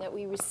question that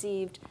we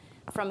received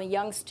from a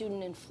young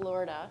student in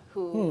Florida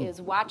who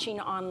is watching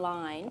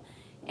online,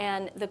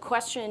 and the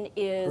question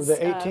is... Are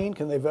they 18?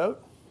 Can they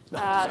vote?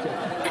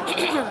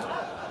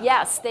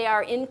 Yes, they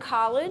are in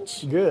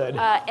college. Good.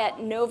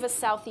 At Nova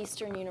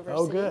Southeastern University.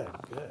 Oh, good.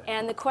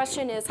 And the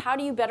question is, how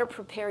do you better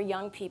prepare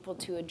young people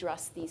to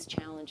address these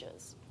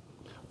challenges?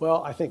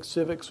 Well, I think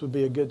civics would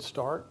be a good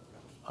start.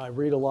 I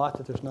read a lot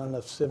that there's not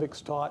enough civics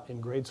taught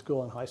in grade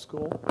school and high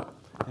school,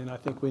 and I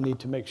think we need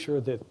to make sure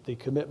that the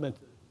commitment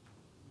to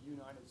the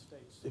United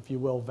States, if you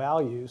will,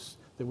 values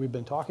that we've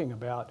been talking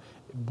about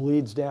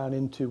bleeds down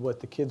into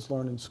what the kids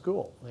learn in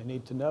school. They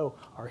need to know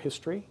our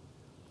history.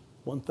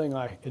 One thing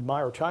I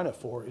admire China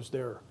for is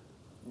their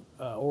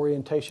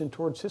orientation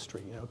towards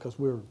history, because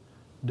we're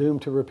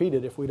doomed to repeat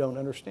it if we don't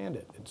understand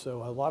it. And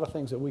so a lot of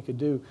things that we could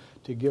do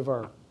to give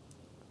our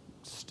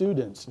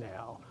students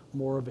now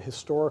more of a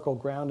historical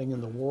grounding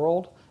in the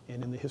world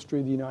and in the history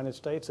of the United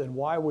States and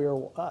why we are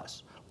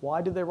us.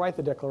 Why did they write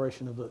the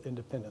Declaration of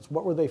Independence?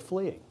 What were they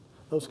fleeing?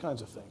 Those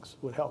kinds of things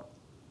would help.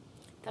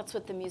 That's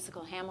what the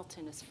musical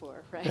Hamilton is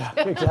for, right? Yeah,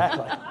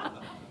 exactly.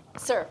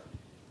 Sir.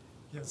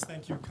 Yes,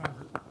 thank you,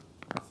 Congressman.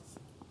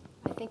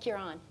 I think you're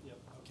on. Yep.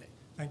 Okay.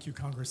 Thank you,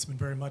 Congressman,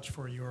 very much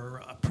for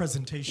your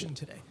presentation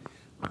today.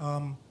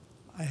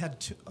 I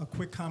had a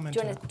quick comment.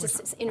 Do you want to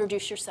just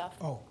introduce yourself?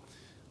 Oh.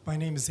 My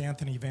name is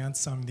Anthony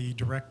Vance. I'm the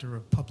Director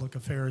of Public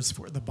Affairs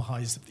for the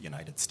Baha'is of the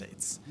United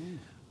States.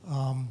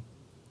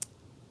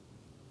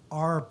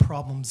 Our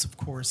problems, of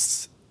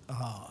course,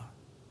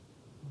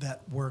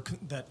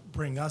 that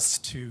bring us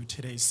to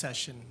today's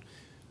session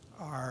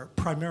are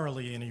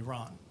primarily in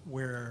Iran,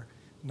 where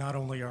not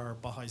only are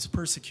Baha'is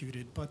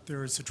persecuted, but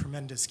there is a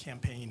tremendous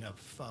campaign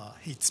of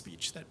hate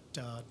speech that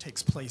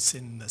takes place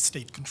in the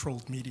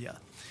state-controlled media.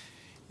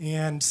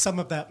 And some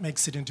of that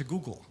makes it into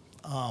Google.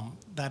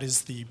 That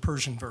is the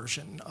Persian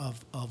version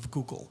of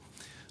Google.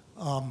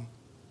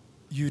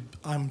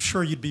 I'm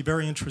sure you'd be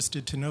very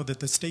interested to know that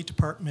the State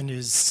Department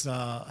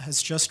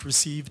has just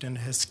received and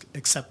has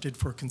accepted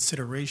for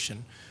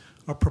consideration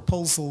a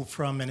proposal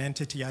from an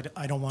entity.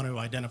 I don't want to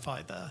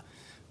identify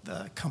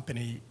the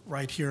company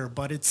right here,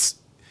 but it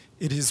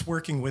is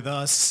working with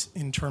us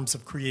in terms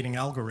of creating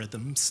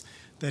algorithms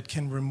that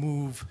can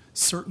remove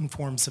certain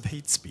forms of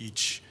hate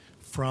speech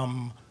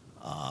from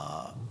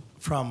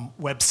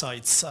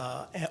websites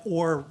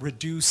or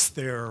reduce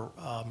their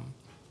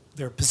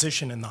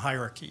position in the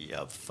hierarchy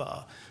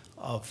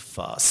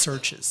of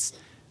searches.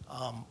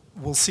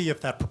 We'll see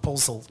if that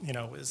proposal,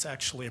 is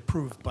actually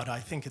approved, but I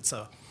think it's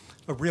a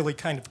really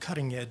kind of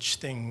cutting edge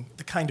thing,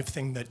 the kind of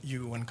thing that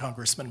you and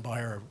Congressman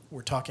Beyer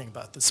were talking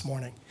about this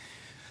morning.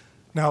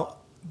 Now,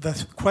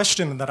 the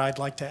question that I'd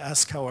like to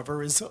ask,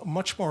 however, is a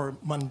much more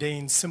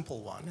mundane,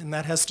 simple one, and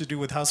that has to do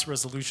with House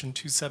Resolution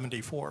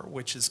 274,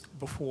 which is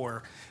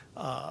before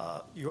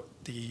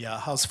the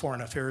House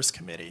Foreign Affairs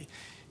Committee.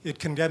 It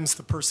condemns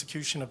the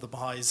persecution of the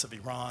Baha'is of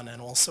Iran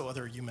and also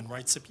other human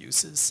rights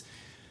abuses.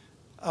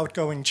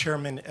 Outgoing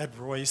Chairman Ed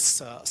Royce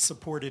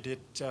supported it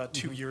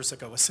 2 years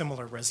ago, a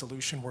similar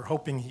resolution. We're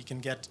hoping he can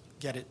get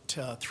it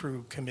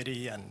through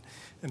committee and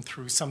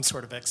through some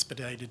sort of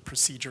expedited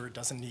procedure. It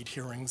doesn't need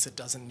hearings. It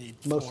doesn't need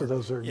Most of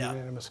those are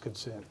unanimous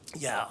consent.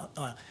 Yeah,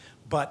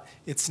 but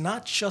it's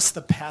not just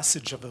the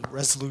passage of a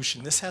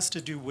resolution. This has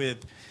to do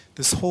with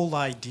this whole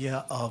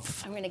idea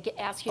of... I'm going to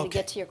ask you to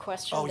get to your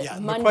question. Oh, yeah.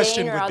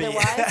 Mundane or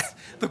otherwise?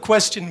 The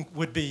question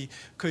would be,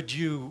 could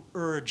you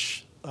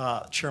urge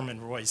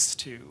Chairman Royce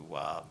to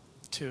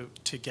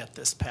get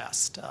this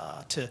passed,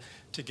 to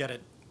get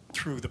it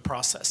through the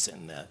process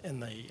in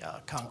the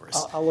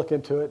Congress? I'll look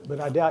into it,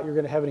 but I doubt you're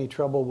going to have any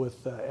trouble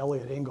with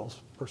Elliot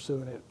Ingalls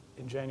pursuing it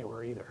in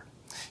January either.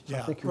 So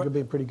I think you're going to be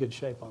in pretty good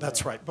shape on that.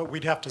 That's right, but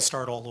we'd have to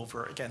start all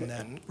over again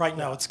then. Right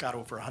now it's got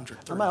over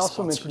 130 I might also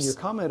sponsors. mention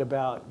your comment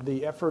about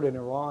the effort in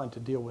Iran to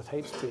deal with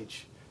hate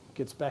speech. It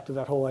gets back to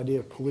that whole idea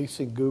of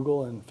policing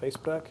Google and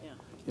Facebook.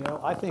 Yeah.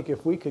 I think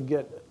if we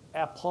could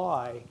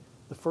apply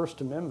the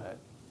First Amendment,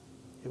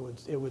 it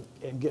would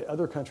and get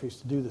other countries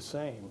to do the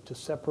same, to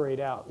separate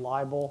out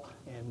libel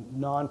and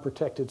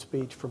non-protected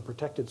speech from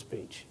protected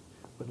speech,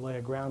 would lay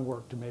a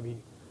groundwork to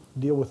maybe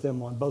deal with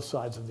them on both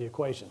sides of the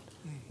equation.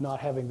 Not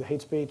having the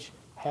hate speech,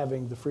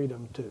 having the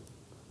freedom to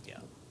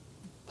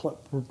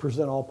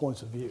present all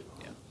points of view.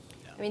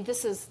 I mean,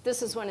 this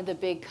is one of the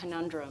big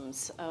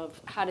conundrums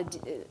of how to,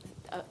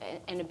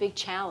 and a big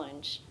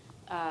challenge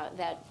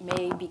that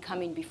may be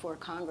coming before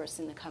Congress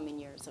in the coming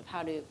years of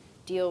how to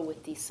deal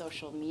with these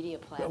social media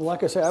platforms.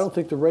 Like I say, I don't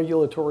think the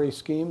regulatory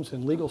schemes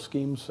and legal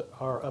schemes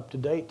are up to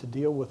date to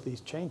deal with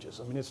these changes.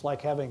 I mean, it's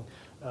like having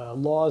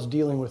laws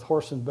dealing with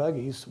horse and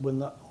buggies when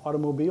the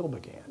automobile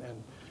began.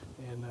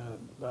 And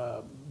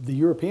the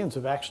Europeans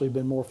have actually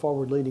been more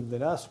forward-leaning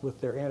than us with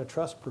their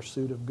antitrust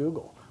pursuit of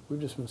Google. We've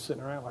just been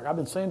sitting around, like I've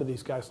been saying to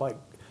these guys, like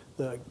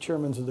the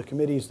chairmen of the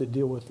committees that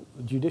deal with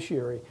the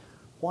judiciary,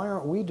 why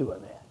aren't we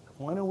doing that?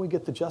 Why don't we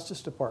get the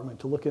Justice Department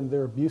to look into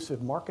their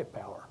abusive market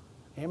power?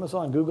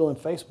 Amazon, Google, and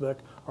Facebook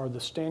are the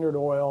Standard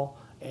Oil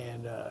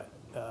and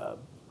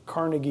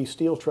Carnegie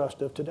Steel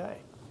Trust of today.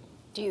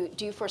 Do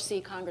you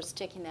foresee Congress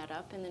taking that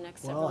up in the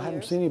next several years? Well, I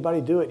haven't seen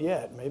anybody do it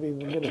yet. Maybe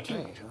we'll get a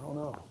change. I don't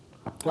know.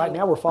 Right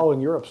now, we're following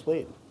Europe's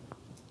lead.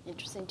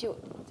 Interesting.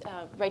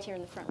 Right here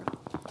in the front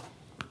row.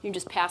 You can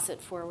just pass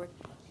it forward.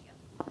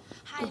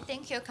 Hi,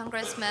 thank you,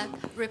 Congressman.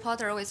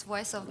 Reporter with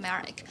Voice of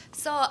America.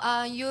 So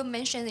you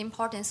mentioned the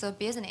importance of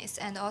business,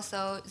 and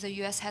also the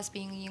U.S. has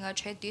been in a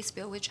trade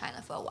dispute with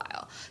China for a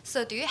while.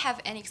 So do you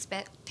have any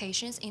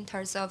expectations in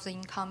terms of the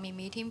incoming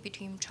meeting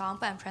between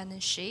Trump and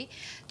President Xi?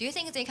 Do you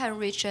think they can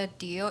reach a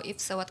deal? If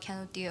so, what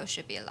kind of deal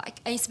should be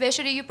like? And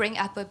especially you bring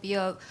up a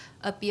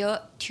bill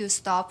to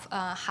stop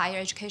higher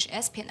education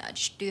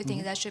espionage. Do you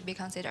think that should be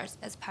considered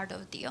as part of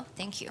the deal?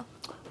 Thank you.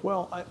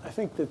 Well, I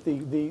think that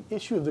the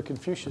issue of the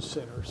Confucius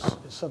Centers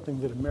is something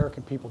that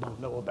American people don't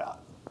know about.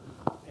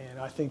 And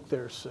I think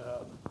there's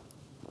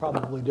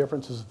probably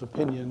differences of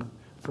opinion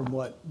from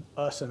what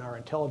us and our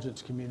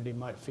intelligence community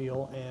might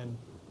feel, and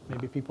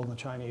maybe people in the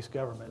Chinese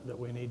government, that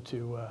we need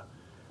to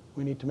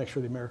make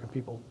sure the American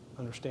people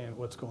understand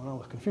what's going on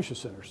with Confucius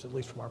Centers, at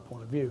least from our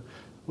point of view,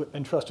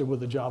 entrusted with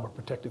the job of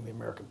protecting the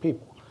American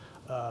people.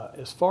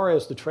 As far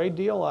as the trade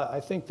deal, I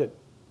think that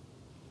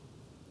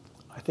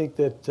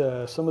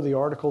some of the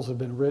articles have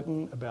been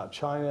written about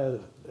China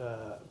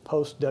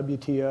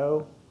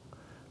post-WTO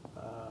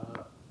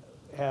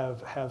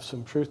have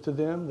some truth to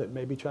them, that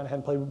maybe China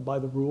hadn't played by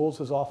the rules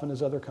as often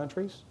as other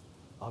countries.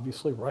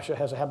 Obviously, Russia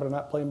has a habit of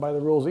not playing by the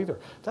rules either.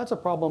 That's a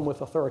problem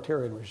with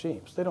authoritarian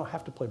regimes. They don't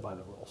have to play by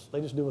the rules.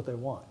 They just do what they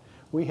want.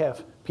 We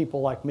have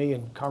people like me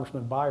and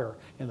Congressman Beyer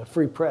and the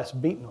free press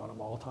beating on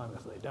them all the time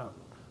if they don't.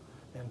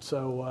 And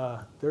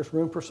so there's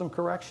room for some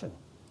correction.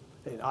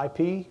 In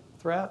IP,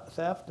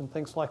 theft and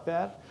things like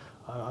that.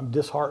 I'm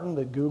disheartened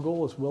that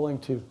Google is willing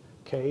to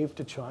cave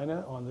to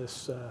China on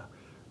this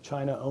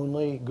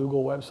China-only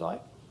Google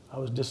website. I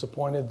was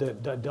disappointed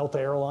that Delta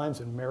Airlines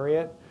and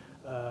Marriott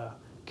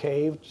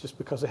caved just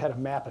because they had a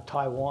map of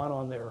Taiwan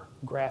on their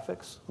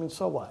graphics. I mean,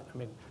 so what? I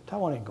mean,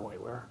 Taiwan ain't going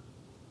anywhere.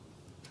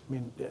 I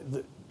mean,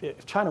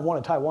 if China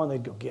wanted Taiwan,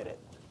 they'd go get it.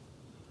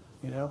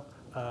 You know,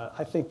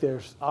 I think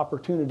there's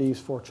opportunities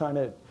for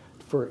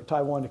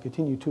Taiwan to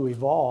continue to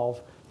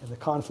evolve, and the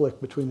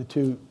conflict between the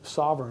two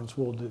sovereigns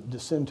will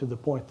descend to the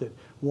point that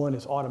one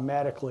is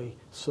automatically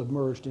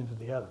submerged into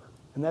the other.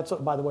 And that's,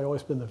 by the way,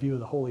 always been the view of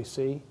the Holy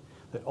See,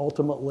 that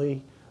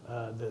ultimately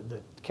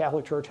the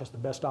Catholic Church has the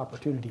best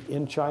opportunity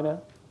in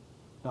China,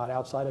 not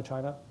outside of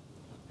China.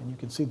 And you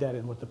can see that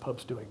in what the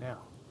Pope's doing now.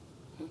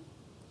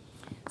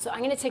 So I'm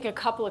going to take a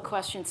couple of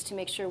questions to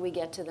make sure we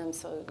get to them.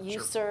 So you,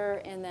 Sure.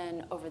 Sir, and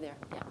then over there.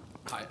 Yeah.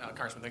 Hi,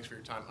 Congressman, thanks for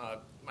your time.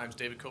 My name's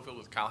David Cofield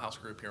with Kyle House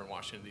Group here in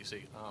Washington,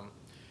 D.C.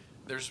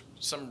 There's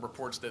some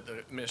reports that the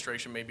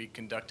administration may be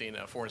conducting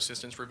a foreign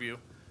assistance review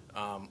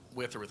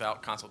with or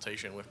without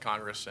consultation with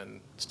Congress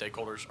and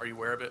stakeholders. Are you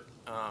aware of it?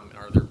 And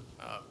are there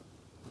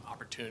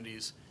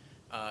opportunities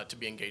to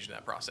be engaged in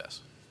that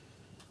process?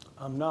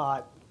 I'm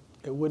not.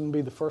 It wouldn't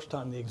be the first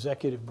time the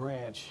executive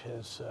branch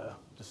has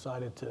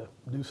decided to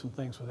do some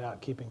things without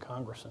keeping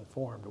Congress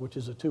informed, which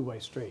is a two-way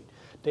street.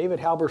 David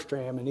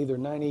Halberstam in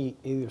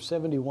either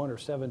 71 or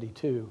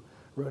 72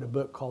 wrote a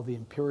book called The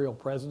Imperial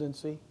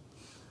Presidency.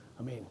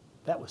 I mean,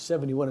 that was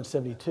 71 and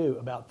 72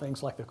 about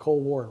things like the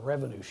Cold War and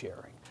revenue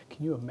sharing.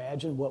 Can you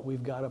imagine what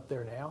we've got up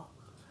there now?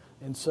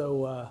 And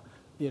so,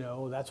 you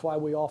know, that's why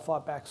we all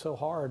fought back so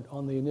hard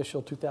on the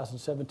initial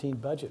 2017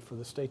 budget for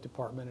the State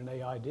Department and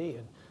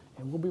AID,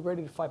 and we'll be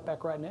ready to fight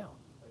back right now.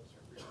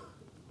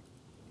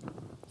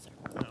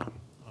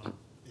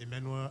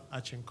 Emmanuel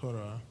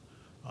Achinkora,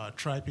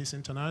 Tri-Peace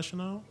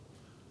International.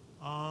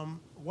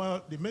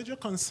 Well, the major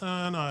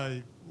concern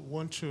I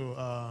want to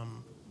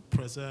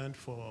present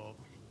for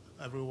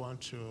everyone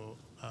to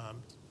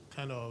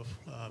kind of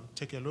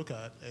take a look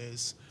at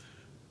is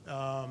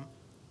the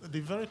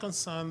very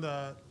concern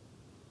that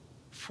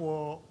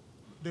for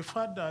the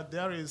fact that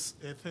there is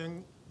a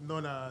thing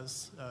known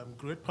as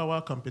great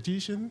power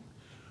competition,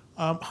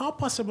 how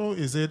possible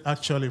is it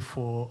actually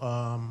for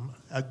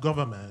a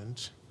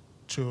government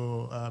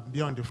to be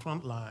on the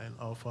front line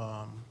of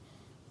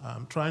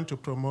trying to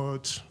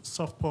promote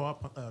soft power?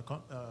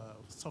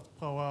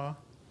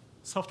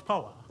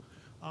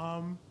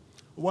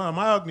 Well,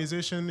 my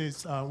organization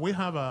is we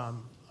have a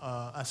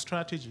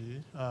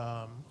strategy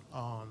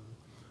on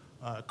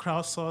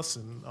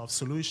crowdsourcing of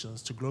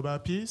solutions to global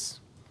peace.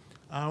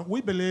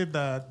 We believe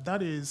that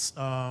that is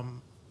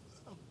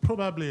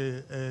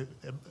probably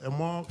a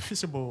more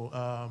feasible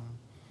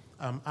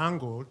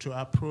angle to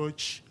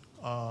approach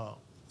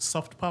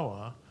soft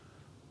power,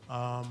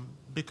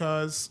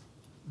 because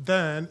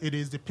then it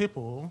is the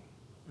people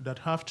that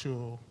have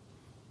to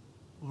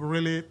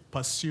really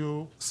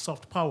pursue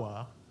soft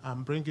power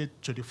and bring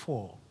it to the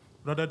fore,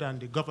 rather than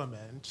the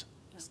government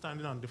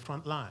standing on the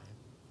front line.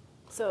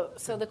 So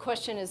the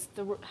question is,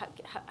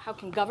 how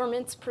can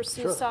governments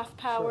pursue soft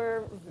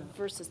power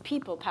versus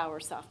people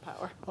power soft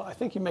power? Well, I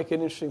think you make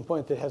an interesting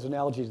point that has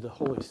analogy to the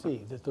Holy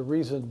See, that the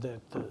reason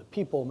that the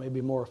people may be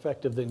more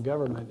effective than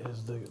government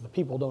is the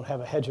people don't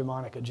have a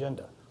hegemonic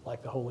agenda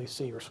like the Holy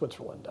See or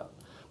Switzerland don't.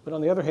 But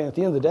on the other hand, at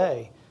the end of the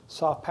day,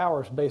 soft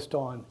power is based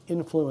on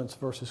influence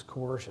versus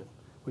coercion,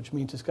 which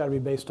means it's got to be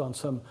based on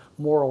some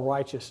moral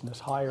righteousness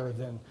higher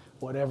than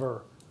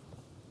whatever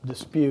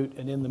dispute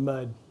and in the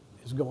mud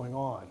is going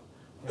on.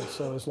 And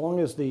so as long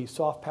as the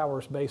soft power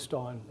is based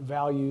on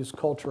values,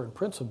 culture, and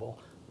principle,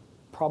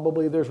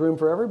 probably there's room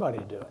for everybody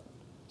to do it.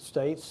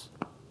 States,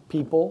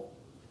 people,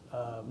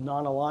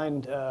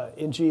 non-aligned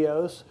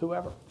NGOs,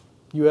 whoever.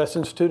 U.S.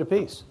 Institute of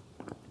Peace.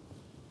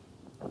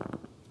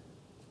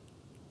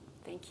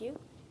 Thank you.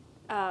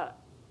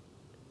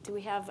 Do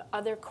we have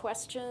other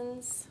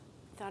questions?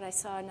 Thought I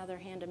saw another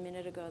hand a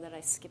minute ago that I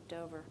skipped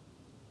over.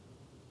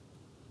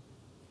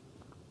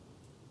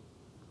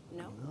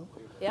 No?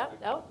 Yeah?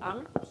 Oh,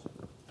 Amr?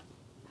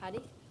 Hadi?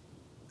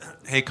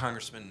 Hey,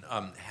 Congressman.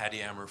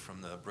 Hadi Amr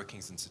from the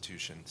Brookings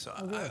Institution. So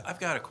I've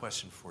got a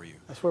question for you.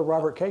 That's where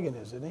Robert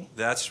Kagan is, isn't he?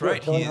 That's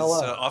right. His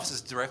office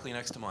is directly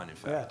next to mine, in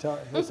fact. Yeah,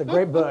 it's a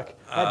great book.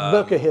 That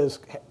book of his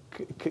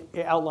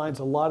outlines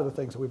a lot of the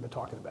things that we've been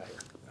talking about here.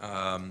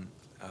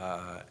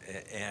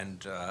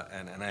 And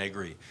I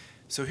agree.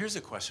 So here's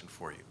a question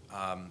for you.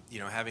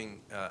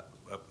 Having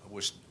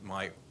wished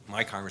my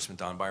Congressman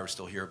Don Beyer was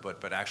still here,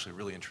 but actually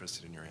really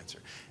interested in your answer.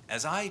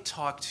 As I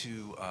talk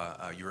to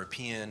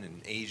European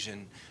and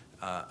Asian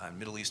and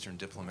Middle Eastern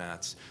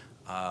diplomats,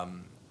 I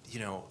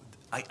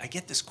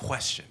get this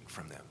question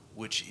from them,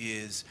 which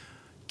is,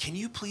 can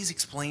you please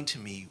explain to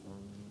me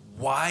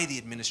why the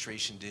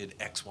administration did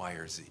X, Y,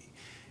 or Z?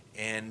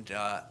 And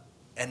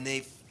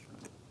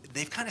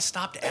they've kind of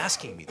stopped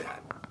asking me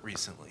that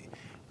recently.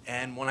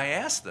 And when I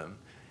ask them,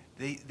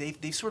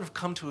 they've sort of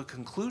come to a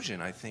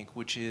conclusion, I think,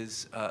 which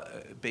is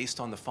based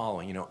on the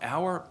following.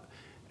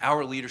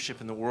 our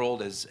leadership in the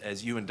world,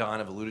 as you and Don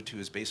have alluded to,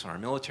 is based on our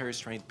military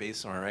strength,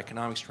 based on our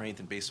economic strength,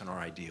 and based on our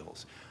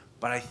ideals.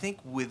 But I think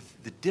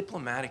with the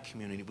diplomatic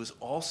community, it was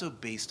also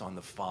based on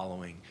the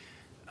following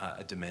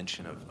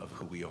dimension of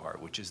who we are,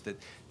 which is that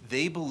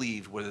they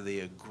believed, whether they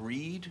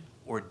agreed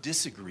or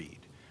disagreed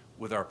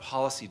with our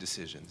policy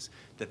decisions,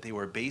 that they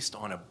were based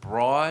on a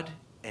broad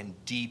and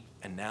deep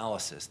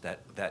analysis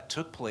that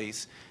took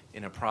place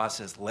in a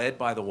process led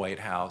by the White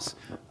House,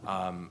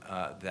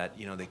 that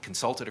they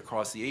consulted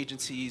across the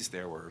agencies.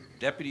 There were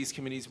deputies,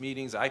 committees,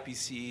 meetings,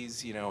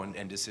 IPCs,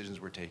 and decisions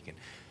were taken.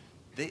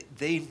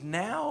 They've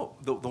now,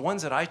 the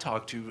ones that I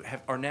talk to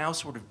are now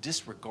sort of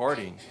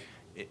disregarding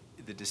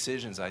the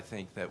decisions, I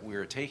think, that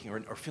we're taking,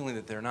 or feeling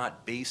that they're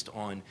not based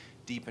on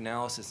deep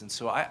analysis. And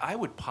so I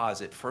would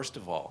posit, first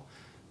of all,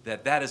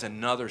 that is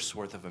another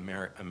source of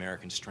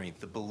American strength,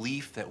 the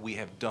belief that we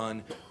have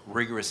done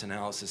rigorous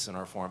analysis in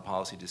our foreign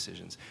policy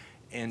decisions.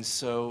 And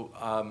so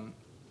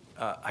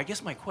I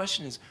guess my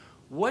question is,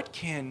 what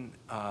can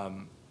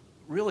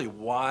really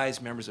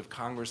wise members of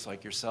Congress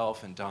like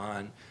yourself and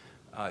Don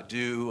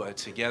do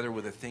together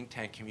with a think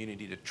tank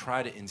community to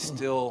try to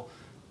instill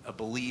a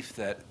belief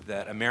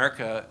that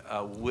America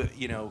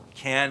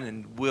can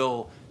and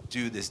will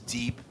do this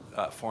deep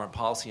foreign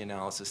policy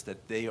analysis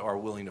that they are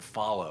willing to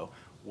follow,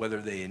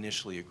 whether they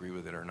initially agree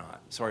with it or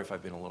not? Sorry if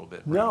I've been a little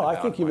bit No, I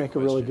think you make a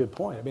really good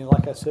point. I mean,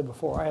 like I said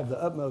before, I have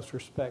the utmost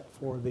respect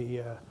for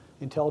the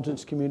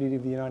intelligence community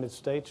of the United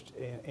States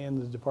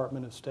and the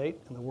Department of State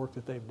and the work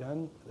that they've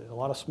done. There's a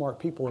lot of smart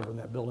people over in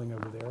that building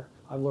over there.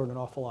 I've learned an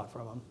awful lot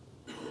from them.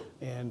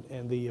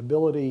 And the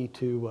ability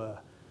to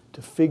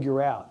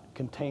figure out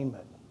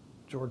containment,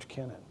 George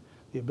Kennan,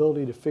 the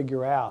ability to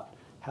figure out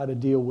how to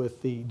deal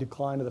with the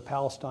decline of the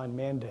Palestine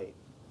Mandate.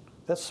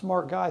 That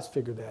smart guys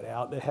figured that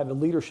out. They had a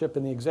leadership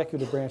in the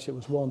executive branch that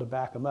was willing to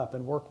back them up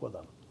and work with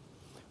them.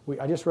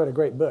 I just read a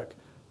great book,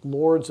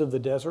 Lords of the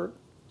Desert.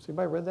 Has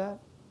anybody read that?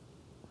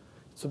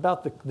 It's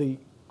about the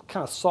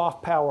kind of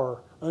soft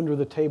power,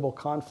 under-the-table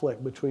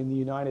conflict between the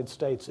United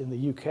States and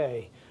the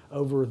UK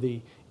over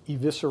the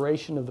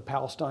evisceration of the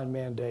Palestine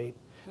Mandate,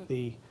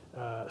 the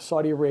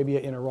Saudi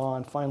Arabia and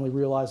Iran finally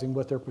realizing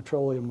what their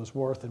petroleum was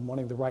worth and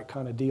wanting the right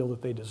kind of deal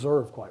that they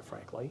deserve, quite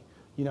frankly.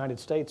 United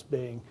States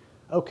being,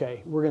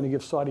 okay, we're going to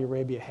give Saudi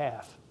Arabia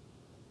half.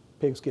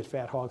 Pigs get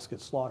fat, hogs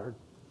get slaughtered.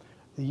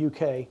 The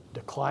UK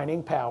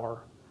declining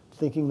power,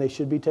 thinking they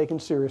should be taken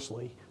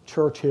seriously.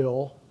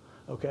 Churchill,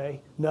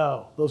 okay,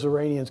 no, those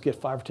Iranians get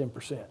 5 or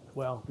 10%.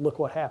 Well, look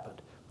what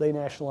happened. They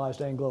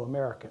nationalized Iranian,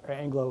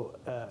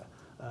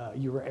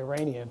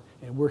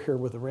 and we're here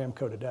with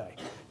Aramco today.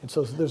 And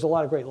so there's a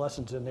lot of great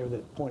lessons in there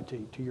that point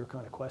to your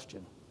kind of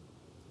question.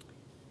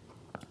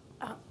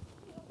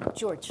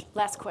 George,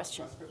 last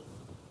question.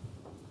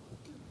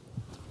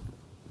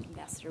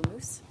 Ambassador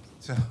Moose.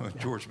 So,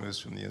 George Moose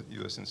from the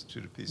U.S.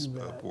 Institute of Peace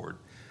Board.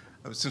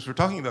 Since we're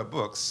talking about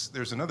books,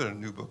 there's another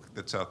new book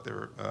that's out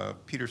there,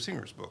 Peter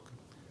Singer's book,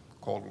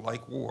 called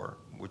Like War,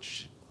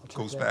 which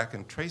goes back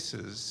and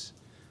traces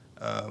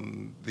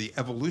the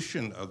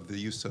evolution of the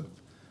use of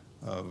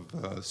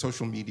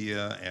social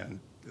media and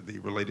the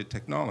related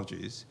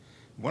technologies.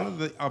 One of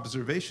the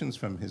observations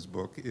from his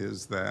book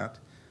is that,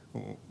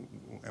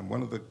 and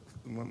one of the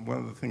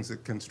things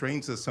that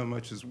constrains us so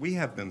much is we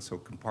have been so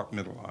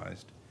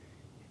compartmentalized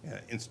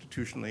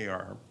institutionally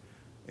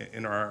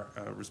in our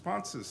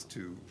responses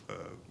to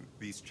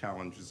these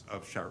challenges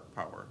of sharp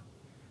power,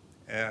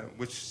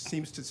 which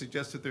seems to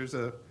suggest that there's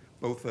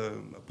both a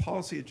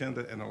policy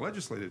agenda and a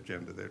legislative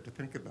agenda there to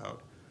think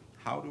about.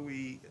 How do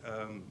we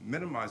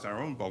minimize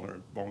our own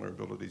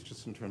vulnerabilities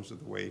just in terms of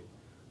the way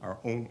our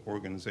own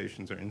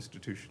organizations or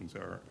institutions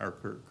are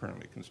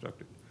currently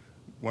constructed?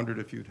 Wondered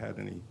if you'd had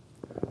any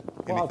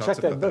Well, I'll check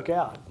that book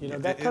out.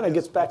 That kind of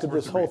gets back to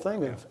this whole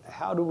thing of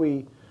how do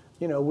we,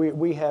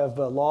 we have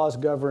laws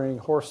governing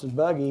horse and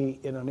buggy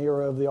in an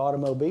era of the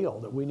automobile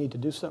that we need to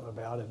do something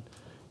about. And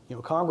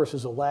Congress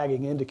is a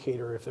lagging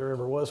indicator if there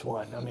ever was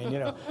one. I mean,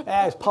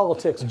 as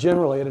politics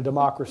generally in a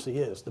democracy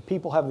is. The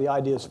people have the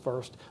ideas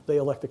first. They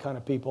elect the kind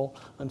of people.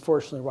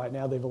 Unfortunately, right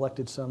now, they've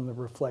elected some that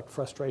reflect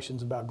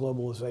frustrations about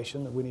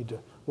globalization that we need to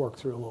work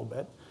through a little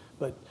bit.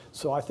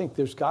 So I think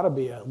there's got to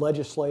be a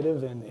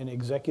legislative and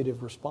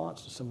executive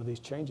response to some of these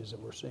changes that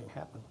we're seeing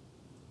happen.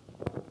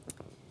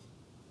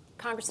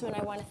 Congressman,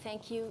 I want to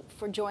thank you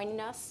for joining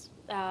us.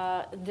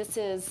 This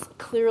is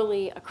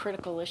clearly a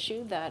critical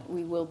issue that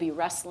we will be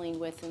wrestling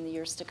with in the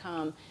years to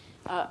come.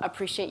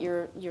 Appreciate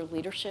your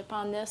leadership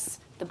on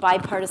this, the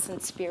bipartisan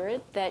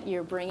spirit that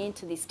you're bringing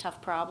to these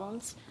tough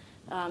problems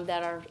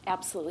that are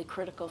absolutely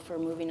critical for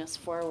moving us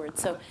forward.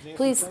 So Nancy,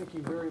 please. Thank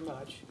you very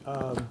much.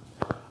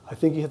 I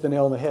think you hit the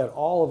nail on the head.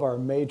 All of our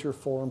major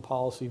foreign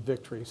policy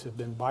victories have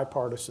been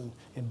bipartisan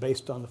and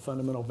based on the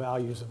fundamental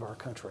values of our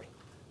country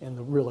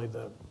and really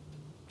the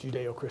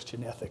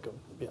Judeo-Christian ethic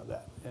of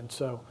that. And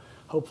so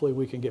hopefully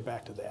we can get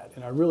back to that.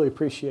 And I really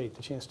appreciate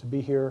the chance to be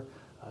here.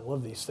 I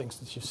love these things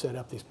that you've set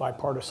up, these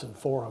bipartisan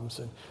forums.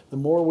 And the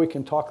more we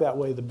can talk that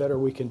way, the better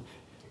we can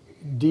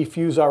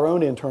defuse our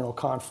own internal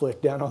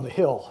conflict down on the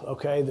Hill,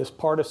 okay? This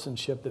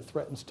partisanship that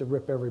threatens to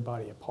rip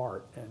everybody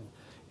apart. And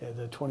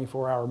the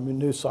 24-hour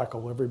news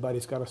cycle,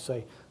 everybody's got to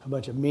say a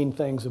bunch of mean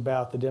things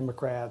about the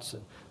Democrats,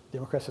 and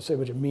Democrats say a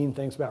bunch of mean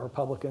things about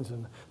Republicans,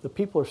 and the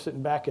people are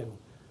sitting back in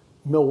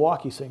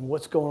Milwaukee saying,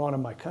 what's going on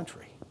in my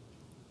country?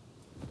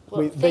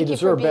 Well, They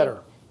deserve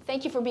better.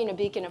 Thank you for being a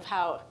beacon of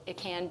how it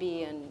can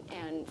be,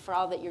 and for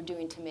all that you're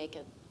doing to make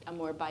it a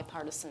more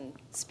bipartisan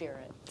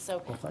spirit. So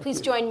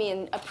please join me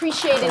in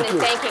appreciating and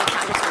thanking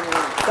Congressman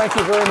Williams. Thank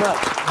you very much.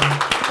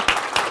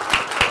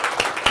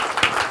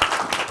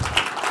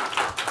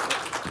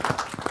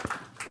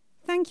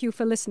 Thank you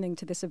for listening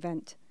to this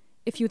event.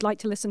 If you'd like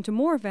to listen to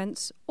more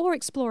events or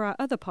explore our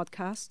other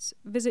podcasts,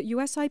 visit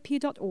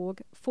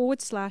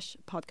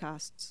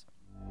usip.org/podcasts.